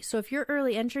early. So if your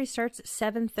early entry starts at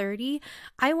 7:30,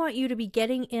 I want you to be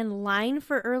getting in line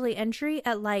for early entry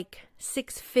at like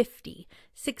 6:50,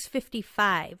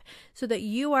 6:55, so that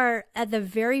you are at the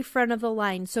very front of the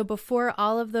line. So before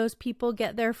all of those people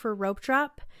get there for rope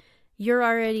drop, you're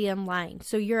already in line.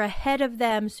 So you're ahead of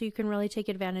them, so you can really take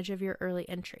advantage of your early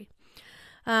entry.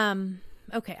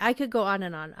 Okay, I could go on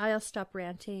and on. I'll stop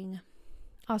ranting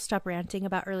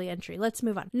about early entry. Let's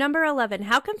move on. Number 11,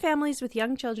 how can families with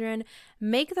young children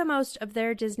make the most of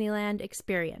their Disneyland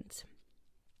experience?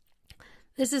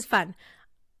 This is fun.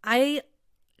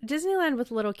 Disneyland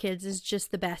with little kids is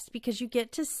just the best because you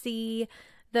get to see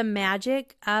the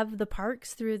magic of the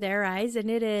parks through their eyes, and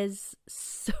it is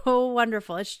so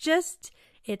wonderful.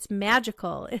 It's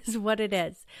magical is what it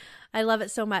is. I love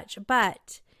it so much,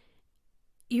 but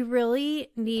you really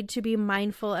need to be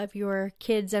mindful of your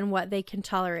kids and what they can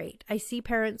tolerate. I see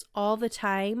parents all the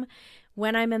time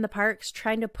when I'm in the parks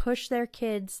trying to push their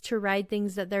kids to ride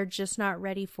things that they're just not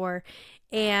ready for.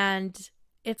 And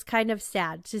it's kind of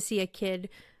sad to see a kid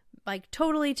like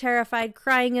totally terrified,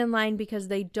 crying in line because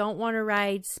they don't want to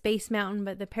ride Space Mountain,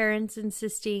 but the parents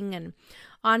insisting, and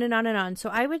on and on and on. So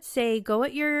I would say go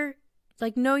at your,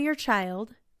 like, know your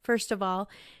child, first of all,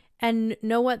 and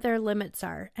know what their limits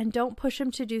are. And don't push them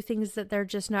to do things that they're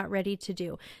just not ready to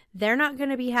do. They're not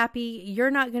going to be happy. You're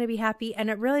not going to be happy.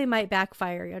 And it really might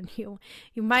backfire on you.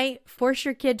 You might force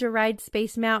your kid to ride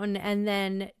Space Mountain and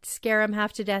then scare them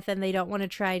half to death, and they don't want to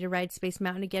try to ride Space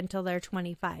Mountain again until they're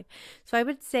 25. So I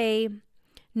would say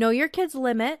know your kids'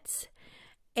 limits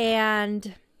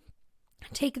and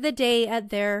take the day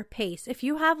at their pace. If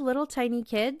you have little tiny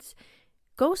kids,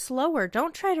 go slower.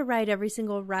 Don't try to ride every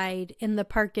single ride in the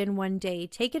park in one day.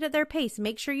 Take it at their pace.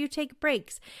 Make sure you take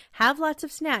breaks. Have lots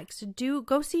of snacks.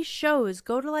 Go see shows.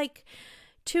 Go to like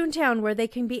Toontown where they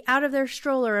can be out of their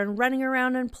stroller and running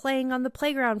around and playing on the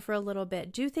playground for a little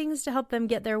bit. Do things to help them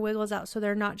get their wiggles out so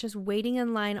they're not just waiting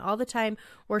in line all the time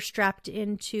or strapped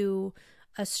into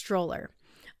a stroller.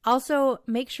 Also,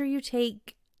 make sure you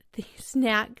take the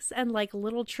snacks and like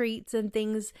little treats and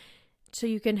things so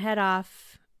you can head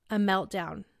off a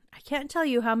meltdown. I can't tell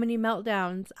you how many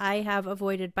meltdowns I have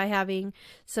avoided by having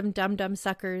some dum-dum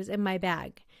suckers in my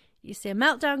bag. You see a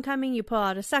meltdown coming, you pull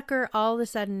out a sucker, all of a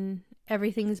sudden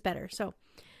everything's better. So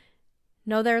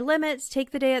know their limits,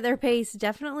 take the day at their pace,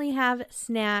 definitely have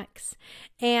snacks,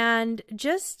 and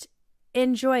just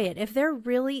enjoy it. If they're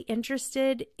really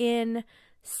interested in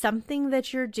something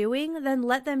that you're doing, then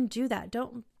let them do that.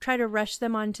 Don't try to rush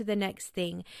them on to the next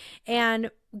thing,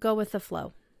 and go with the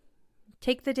flow.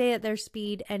 Take the day at their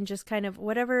speed and just kind of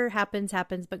whatever happens,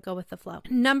 happens, but go with the flow.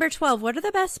 Number 12, what are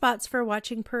the best spots for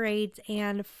watching parades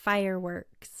and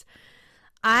fireworks?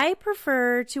 I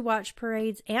prefer to watch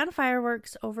parades and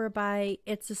fireworks over by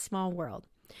It's a Small World.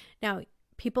 Now,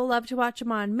 people love to watch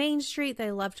them on Main Street.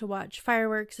 They love to watch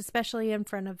fireworks, especially in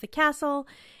front of the castle.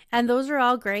 And those are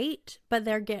all great, but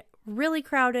they get really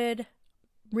crowded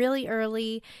really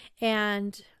early,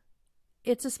 and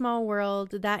It's a Small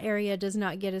World, that area does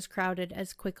not get as crowded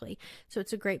as quickly. So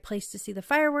it's a great place to see the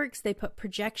fireworks. They put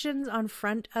projections on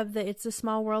front of the It's a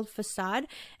Small World facade.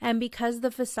 And because the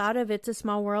facade of It's a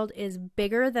Small World is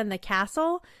bigger than the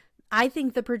castle, I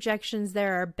think the projections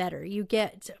there are better. You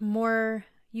get more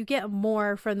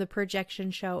from the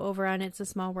projection show over on It's a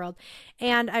Small World.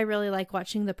 And I really like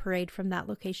watching the parade from that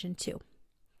location too.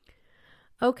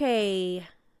 Okay.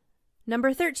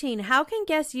 Number 13, how can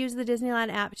guests use the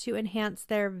Disneyland app to enhance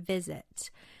their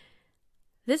visit?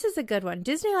 This is a good one.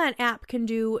 Disneyland app can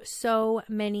do so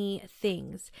many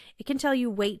things. It can tell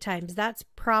you wait times. That's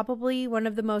probably one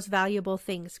of the most valuable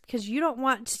things, because you don't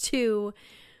want to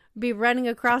be running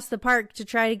across the park to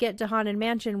try to get to Haunted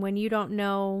Mansion when you don't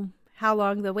know how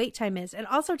long the wait time is.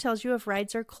 It also tells you if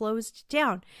rides are closed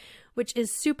down, which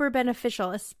is super beneficial,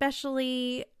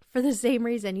 especially for the same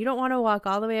reason. You don't want to walk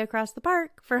all the way across the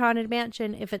park for Haunted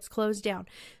Mansion if it's closed down.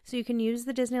 So you can use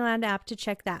the Disneyland app to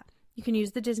check that. You can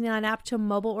use the Disneyland app to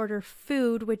mobile order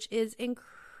food, which is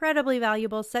incredibly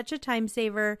valuable, such a time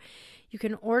saver. You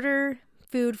can order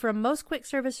food from most quick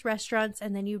service restaurants,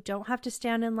 and then you don't have to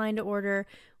stand in line to order.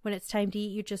 When it's time to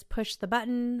eat, you just push the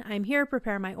button, I'm here,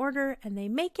 prepare my order, and they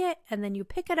make it, and then you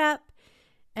pick it up,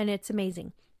 and it's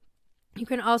amazing. You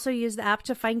can also use the app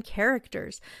to find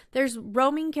characters. There's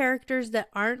roaming characters that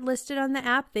aren't listed on the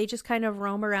app. They just kind of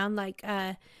roam around like,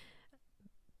 I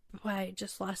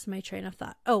just lost my train of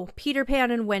thought. Oh, Peter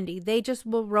Pan and Wendy. They just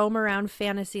will roam around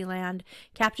Fantasyland.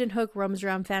 Captain Hook roams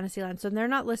around Fantasyland. So they're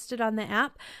not listed on the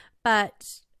app,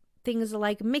 but things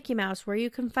like Mickey Mouse, where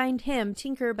you can find him,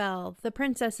 Tinkerbell, the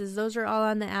princesses, those are all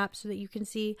on the app so that you can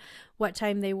see what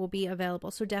time they will be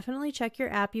available. So definitely check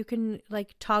your app. You can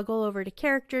like toggle over to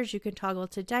characters. You can toggle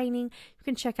to dining. You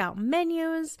can check out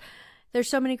menus. There's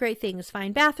so many great things.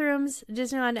 Find bathrooms.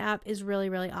 Disneyland app is really,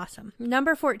 really awesome.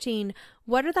 Number 14,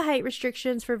 what are the height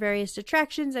restrictions for various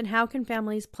attractions and how can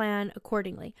families plan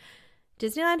accordingly?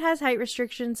 Disneyland has height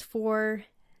restrictions for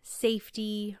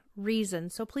safety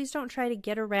reasons. So please don't try to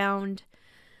get around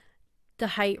the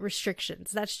height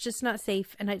restrictions. That's just not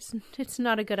safe, and it's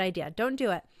not a good idea. Don't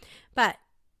do it. But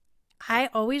I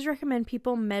always recommend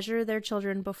people measure their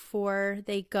children before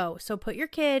they go. So put your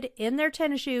kid in their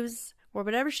tennis shoes or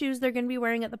whatever shoes they're going to be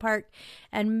wearing at the park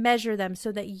and measure them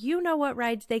so that you know what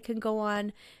rides they can go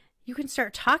on. You can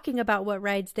start talking about what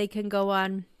rides they can go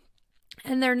on.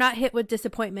 And they're not hit with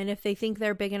disappointment if they think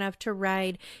they're big enough to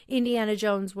ride Indiana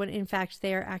Jones when in fact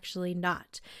they are actually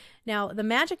not. Now, the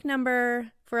magic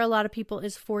number for a lot of people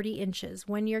is 40 inches.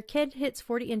 When your kid hits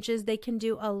 40 inches, they can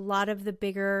do a lot of the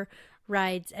bigger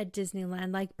rides at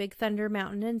Disneyland, like Big Thunder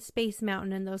Mountain and Space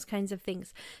Mountain and those kinds of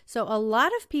things. So a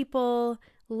lot of people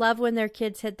love when their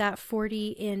kids hit that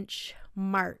 40-inch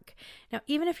mark. Now,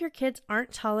 even if your kids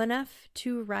aren't tall enough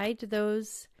to ride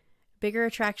those bigger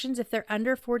attractions, if they're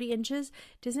under 40 inches,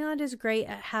 Disneyland is great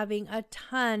at having a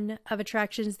ton of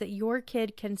attractions that your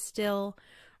kid can still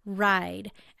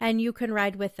ride and you can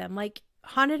ride with them. Like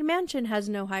Haunted Mansion has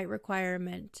no height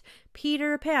requirement.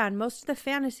 Peter Pan, most of the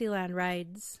Fantasyland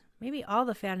rides, maybe all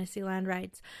the Fantasyland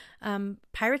rides.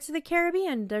 Pirates of the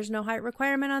Caribbean, there's no height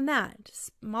requirement on that.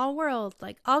 Small World,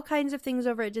 like all kinds of things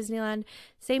over at Disneyland.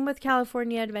 Same with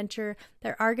California Adventure.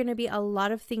 There are going to be a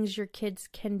lot of things your kids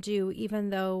can do,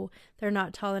 even though they're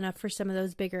not tall enough for some of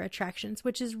those bigger attractions,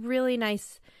 which is really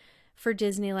nice for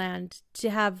Disneyland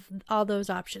to have all those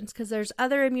options, because there's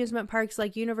other amusement parks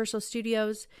like Universal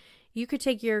Studios. You could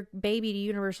take your baby to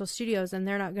Universal Studios and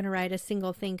they're not going to ride a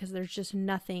single thing because there's just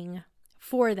nothing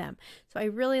for them. So I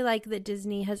really like that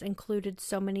Disney has included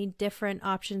so many different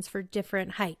options for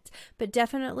different heights, but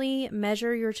definitely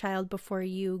measure your child before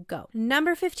you go.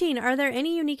 Number 15, are there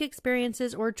any unique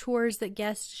experiences or tours that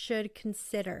guests should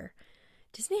consider?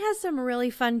 Disney has some really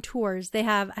fun tours. They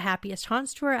have a Happiest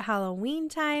Haunts tour at Halloween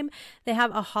time. They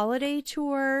have a holiday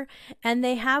tour, and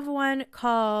they have one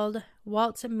called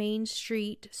Walt's Main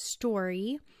Street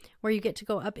Story, where you get to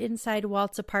go up inside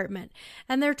Walt's apartment.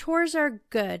 And their tours are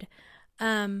good.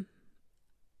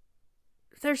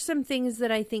 There's some things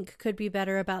that I think could be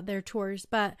better about their tours,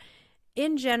 but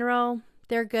in general,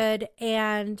 they're good.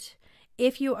 And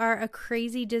if you are a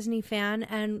crazy Disney fan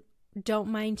and don't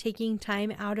mind taking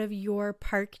time out of your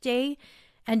park day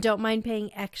and don't mind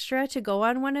paying extra to go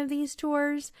on one of these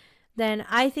tours, then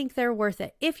I think they're worth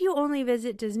it. If you only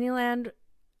visit Disneyland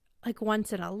like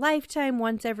once in a lifetime,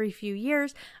 once every few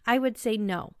years, I would say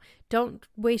no. Don't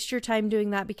waste your time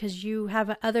doing that, because you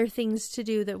have other things to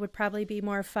do that would probably be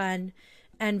more fun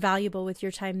and valuable with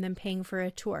your time than paying for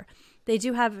a tour. They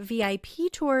do have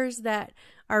VIP tours that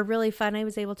are really fun. I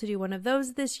was able to do one of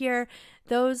those this year.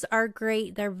 Those are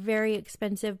great. They're very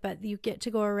expensive, but you get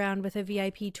to go around with a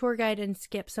VIP tour guide and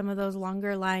skip some of those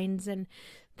longer lines, and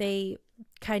they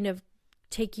kind of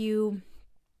take you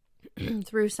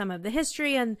through some of the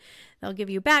history, and they'll give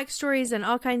you backstories and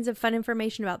all kinds of fun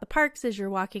information about the parks as you're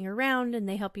walking around, and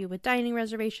they help you with dining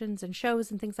reservations and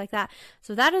shows and things like that.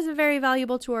 So that is a very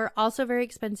valuable tour, also very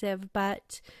expensive,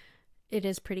 but it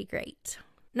is pretty great.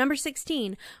 Number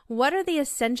 16, what are the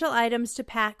essential items to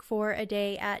pack for a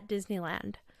day at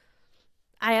Disneyland?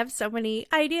 I have so many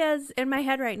ideas in my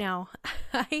head right now.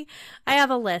 I have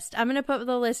a list. I'm going to put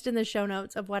the list in the show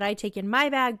notes of what I take in my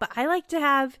bag, but I like to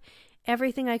have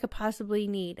everything I could possibly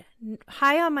need.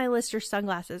 High on my list are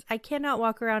sunglasses. I cannot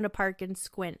walk around a park and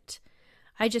squint.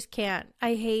 I just can't.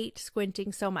 I hate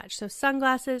squinting so much. So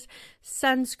sunglasses,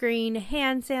 sunscreen,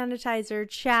 hand sanitizer,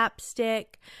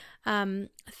 chapstick,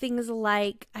 things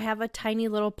like I have a tiny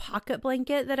little pocket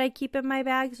blanket that I keep in my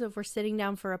bag. So if we're sitting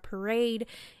down for a parade,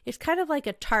 it's kind of like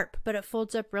a tarp, but it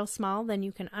folds up real small. Then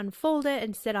you can unfold it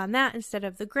and sit on that instead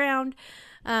of the ground.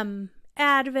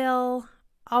 Advil.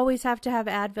 Always have to have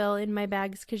Advil in my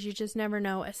bags, because you just never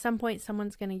know. At some point,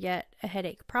 someone's going to get a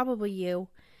headache, probably you,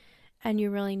 and you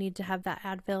really need to have that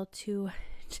Advil to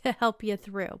help you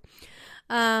through.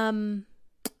 Chapstick.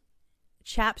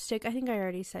 I think I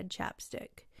already said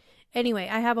chapstick. Anyway,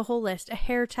 I have a whole list. A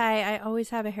hair tie. I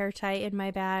always have a hair tie in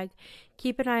my bag.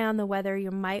 Keep an eye on the weather.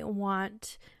 You might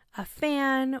want a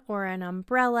fan or an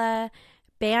umbrella.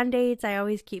 Band-Aids. I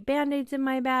always keep Band-Aids in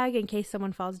my bag in case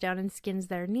someone falls down and skins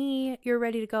their knee. You're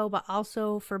ready to go, but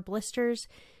also for blisters,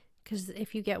 because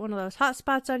if you get one of those hot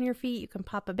spots on your feet, you can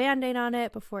pop a Band-Aid on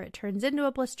it before it turns into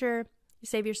a blister. You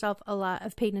save yourself a lot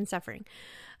of pain and suffering.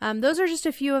 Those are just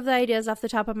a few of the ideas off the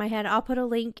top of my head. I'll put a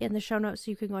link in the show notes so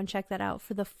you can go and check that out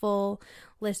for the full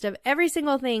list of every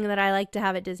single thing that I like to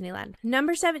have at Disneyland.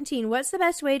 Number 17, what's the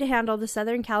best way to handle the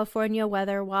Southern California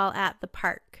weather while at the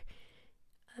park?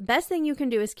 The best thing you can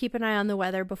do is keep an eye on the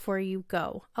weather before you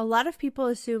go. A lot of people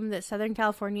assume that Southern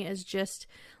California is just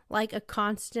like a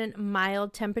constant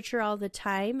mild temperature all the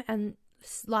time, and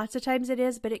lots of times it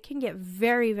is, but it can get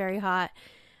very, very hot,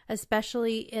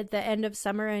 especially at the end of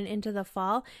summer and into the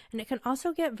fall. And it can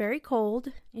also get very cold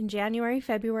in January,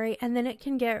 February, and then it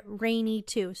can get rainy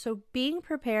too. So being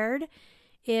prepared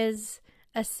is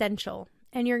essential.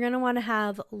 And you're going to want to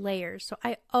have layers. So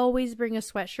I always bring a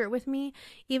sweatshirt with me.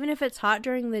 Even if it's hot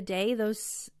during the day,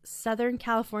 those Southern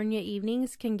California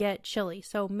evenings can get chilly.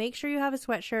 So make sure you have a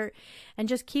sweatshirt and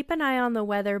just keep an eye on the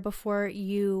weather before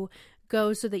you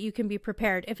go so that you can be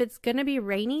prepared. If it's going to be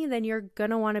rainy, then you're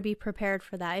going to want to be prepared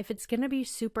for that. If it's going to be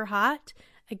super hot,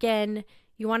 again,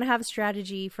 you want to have a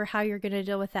strategy for how you're going to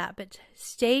deal with that. But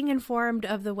staying informed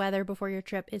of the weather before your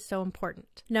trip is so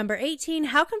important. Number 18,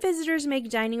 how can visitors make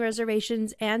dining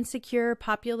reservations and secure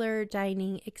popular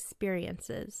dining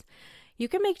experiences? You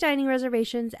can make dining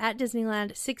reservations at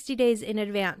Disneyland 60 days in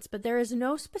advance, but there is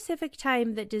no specific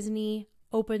time that Disney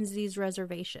opens these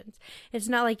reservations. It's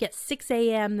not like at 6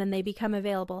 a.m. then they become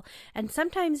available. And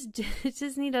sometimes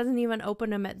Disney doesn't even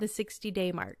open them at the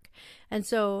 60-day mark. And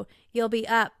so you'll be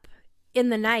up in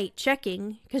the night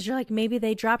checking because you're like, maybe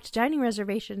they dropped dining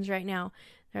reservations right now.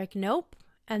 They're like, nope.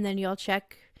 And then you'll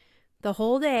check the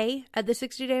whole day at the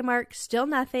 60-day mark, still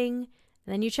nothing.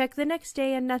 And then you check the next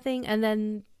day and nothing. And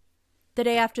then the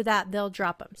day after that, they'll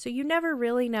drop them. So you never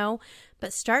really know,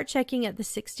 but start checking at the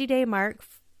 60-day mark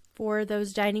for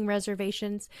those dining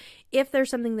reservations if there's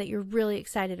something that you're really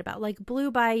excited about. Like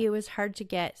Blue Bayou is hard to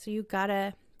get, so you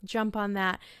gotta jump on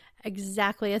that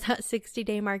exactly at that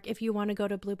 60-day mark if you want to go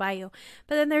to Blue Bayou.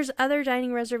 But then there's other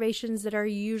dining reservations that are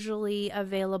usually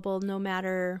available no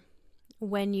matter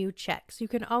when you check. So you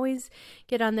can always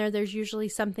get on there. There's usually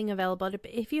something available.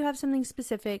 If you have something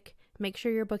specific, make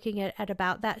sure you're booking it at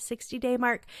about that 60-day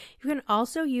mark. You can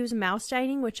also use mouse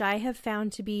dining, which I have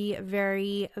found to be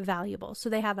very valuable. So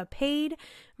they have a paid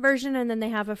version and then they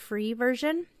have a free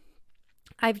version.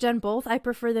 I've done both. I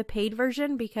prefer the paid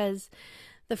version because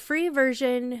the free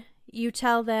version, you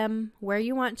tell them where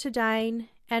you want to dine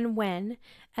and when,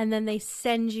 and then they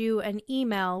send you an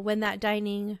email when that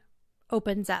dining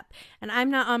opens up. And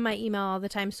I'm not on my email all the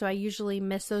time, so I usually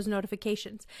miss those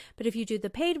notifications. But if you do the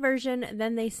paid version,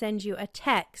 then they send you a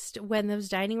text when those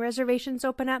dining reservations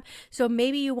open up. So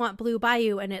maybe you want Blue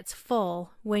Bayou and it's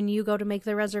full when you go to make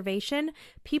the reservation.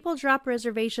 People drop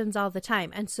reservations all the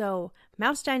time. And so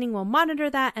Mouse Dining will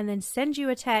monitor that and then send you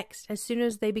a text as soon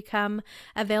as they become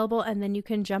available, and then you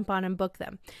can jump on and book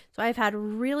them. So I've had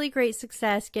really great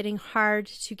success getting hard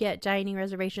to get dining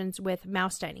reservations with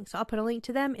Mouse Dining. So I'll put a link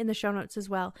to them in the show notes as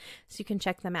well so you can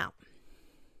check them out.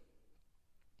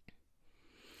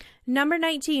 Number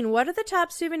 19, what are the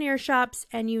top souvenir shops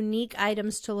and unique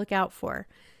items to look out for?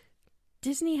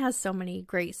 Disney has so many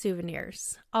great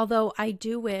souvenirs, although I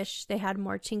do wish they had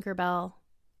more Tinkerbell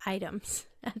items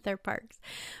at their parks.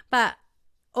 But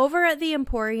over at the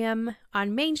Emporium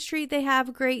on Main Street, they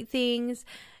have great things.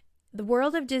 The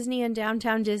World of Disney and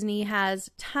Downtown Disney has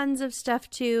tons of stuff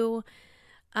too.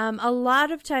 A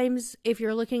lot of times, if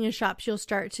you're looking in shops, you'll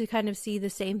start to kind of see the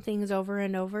same things over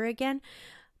and over again.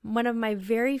 One of my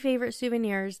very favorite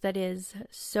souvenirs that is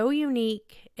so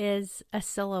unique is a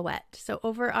silhouette. So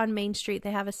over on Main Street,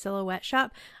 they have a silhouette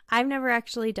shop. I've never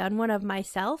actually done one of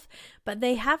myself, but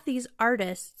they have these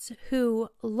artists who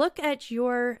look at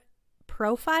your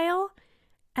profile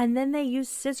and then they use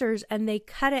scissors and they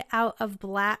cut it out of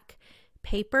black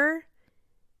paper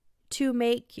to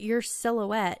make your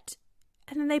silhouette.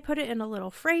 And then they put it in a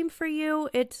little frame for you.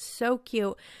 It's so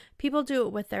cute. People do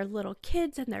it with their little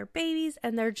kids and their babies,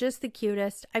 and they're just the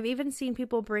cutest. I've even seen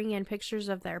people bring in pictures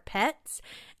of their pets,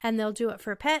 and they'll do it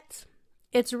for pets.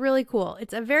 It's really cool.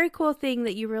 It's a very cool thing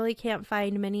that you really can't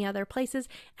find many other places,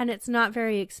 and it's not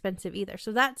very expensive either.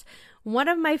 So that's one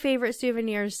of my favorite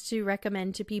souvenirs to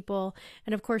recommend to people.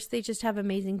 And of course, they just have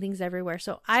amazing things everywhere.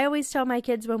 So I always tell my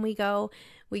kids when we go,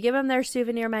 we give them their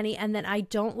souvenir money, and then I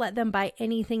don't let them buy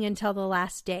anything until the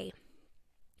last day.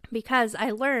 Because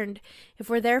I learned if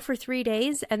we're there for 3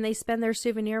 days and they spend their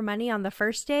souvenir money on the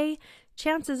first day,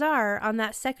 chances are on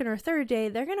that second or third day,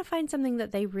 they're going to find something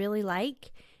that they really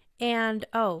like. And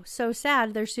oh, so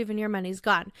sad, their souvenir money's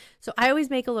gone. So I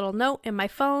always make a little note in my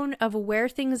phone of where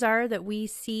things are that we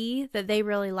see that they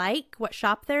really like, what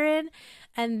shop they're in.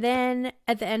 And then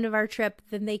at the end of our trip,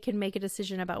 then they can make a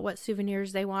decision about what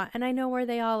souvenirs they want. And I know where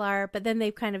they all are, but then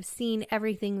they've kind of seen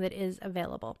everything that is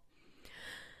available.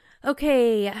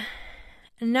 Okay,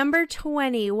 number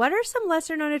 20. What are some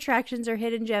lesser known attractions or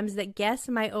hidden gems that guests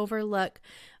might overlook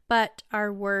but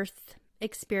are worth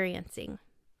experiencing?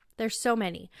 There's so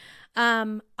many.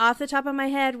 Off the top of my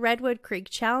head, Redwood Creek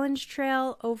Challenge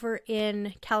Trail over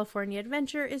in California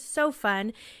Adventure is so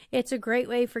fun. It's a great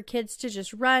way for kids to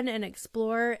just run and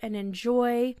explore and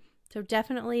enjoy. So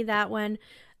definitely that one.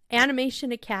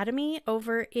 Animation Academy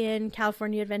over in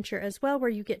California Adventure as well, where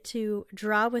you get to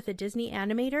draw with a Disney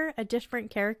animator, a different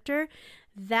character.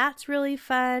 That's really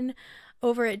fun.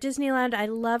 Over at Disneyland, I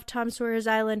love Tom Sawyer's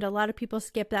Island. A lot of people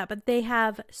skip that, but they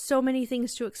have so many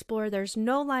things to explore. There's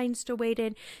no lines to wait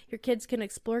in. Your kids can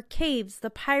explore caves, the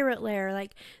pirate lair.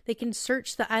 Like, they can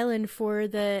search the island for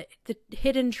the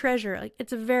hidden treasure. Like,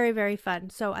 it's very, very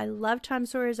fun. So I love Tom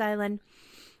Sawyer's Island.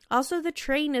 Also, the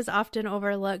train is often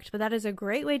overlooked, but that is a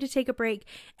great way to take a break,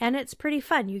 and it's pretty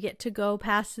fun. You get to go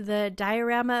past the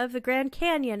diorama of the Grand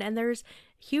Canyon, and there's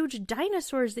huge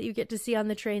dinosaurs that you get to see on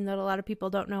the train that a lot of people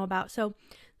don't know about. So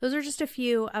those are just a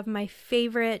few of my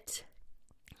favorite,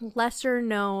 lesser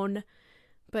known,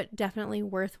 but definitely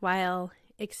worthwhile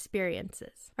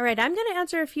experiences. All right, I'm going to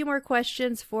answer a few more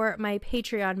questions for my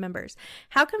Patreon members.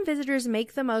 How can visitors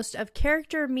make the most of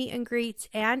character meet and greets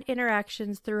and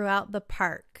interactions throughout the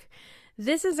park?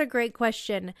 This is a great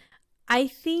question. I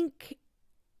think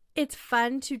it's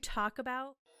fun to talk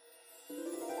about.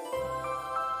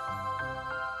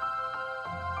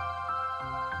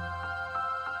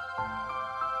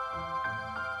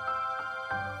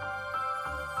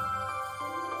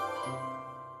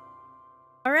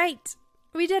 All right.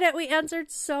 We did it. We answered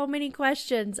so many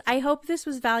questions. I hope this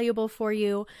was valuable for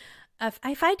you.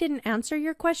 If I didn't answer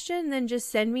your question, then just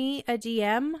send me a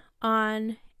DM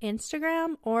on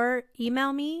Instagram or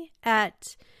email me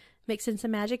at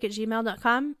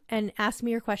mixinsamemagic@gmail.com and ask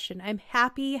me your question. I'm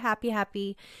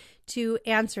happy to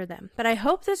answer them. But I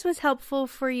hope this was helpful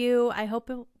for you. I hope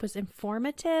it was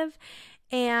informative,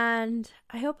 and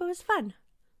I hope it was fun.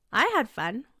 I had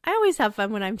fun. I always have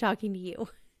fun when I'm talking to you.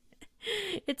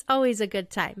 It's always a good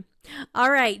time.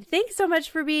 All right. Thanks so much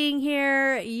for being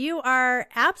here. You are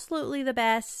absolutely the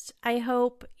best. I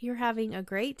hope you're having a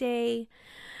great day.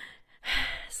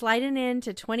 Sliding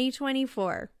into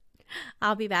 2024.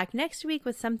 I'll be back next week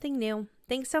with something new.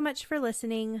 Thanks so much for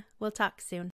listening. We'll talk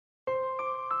soon.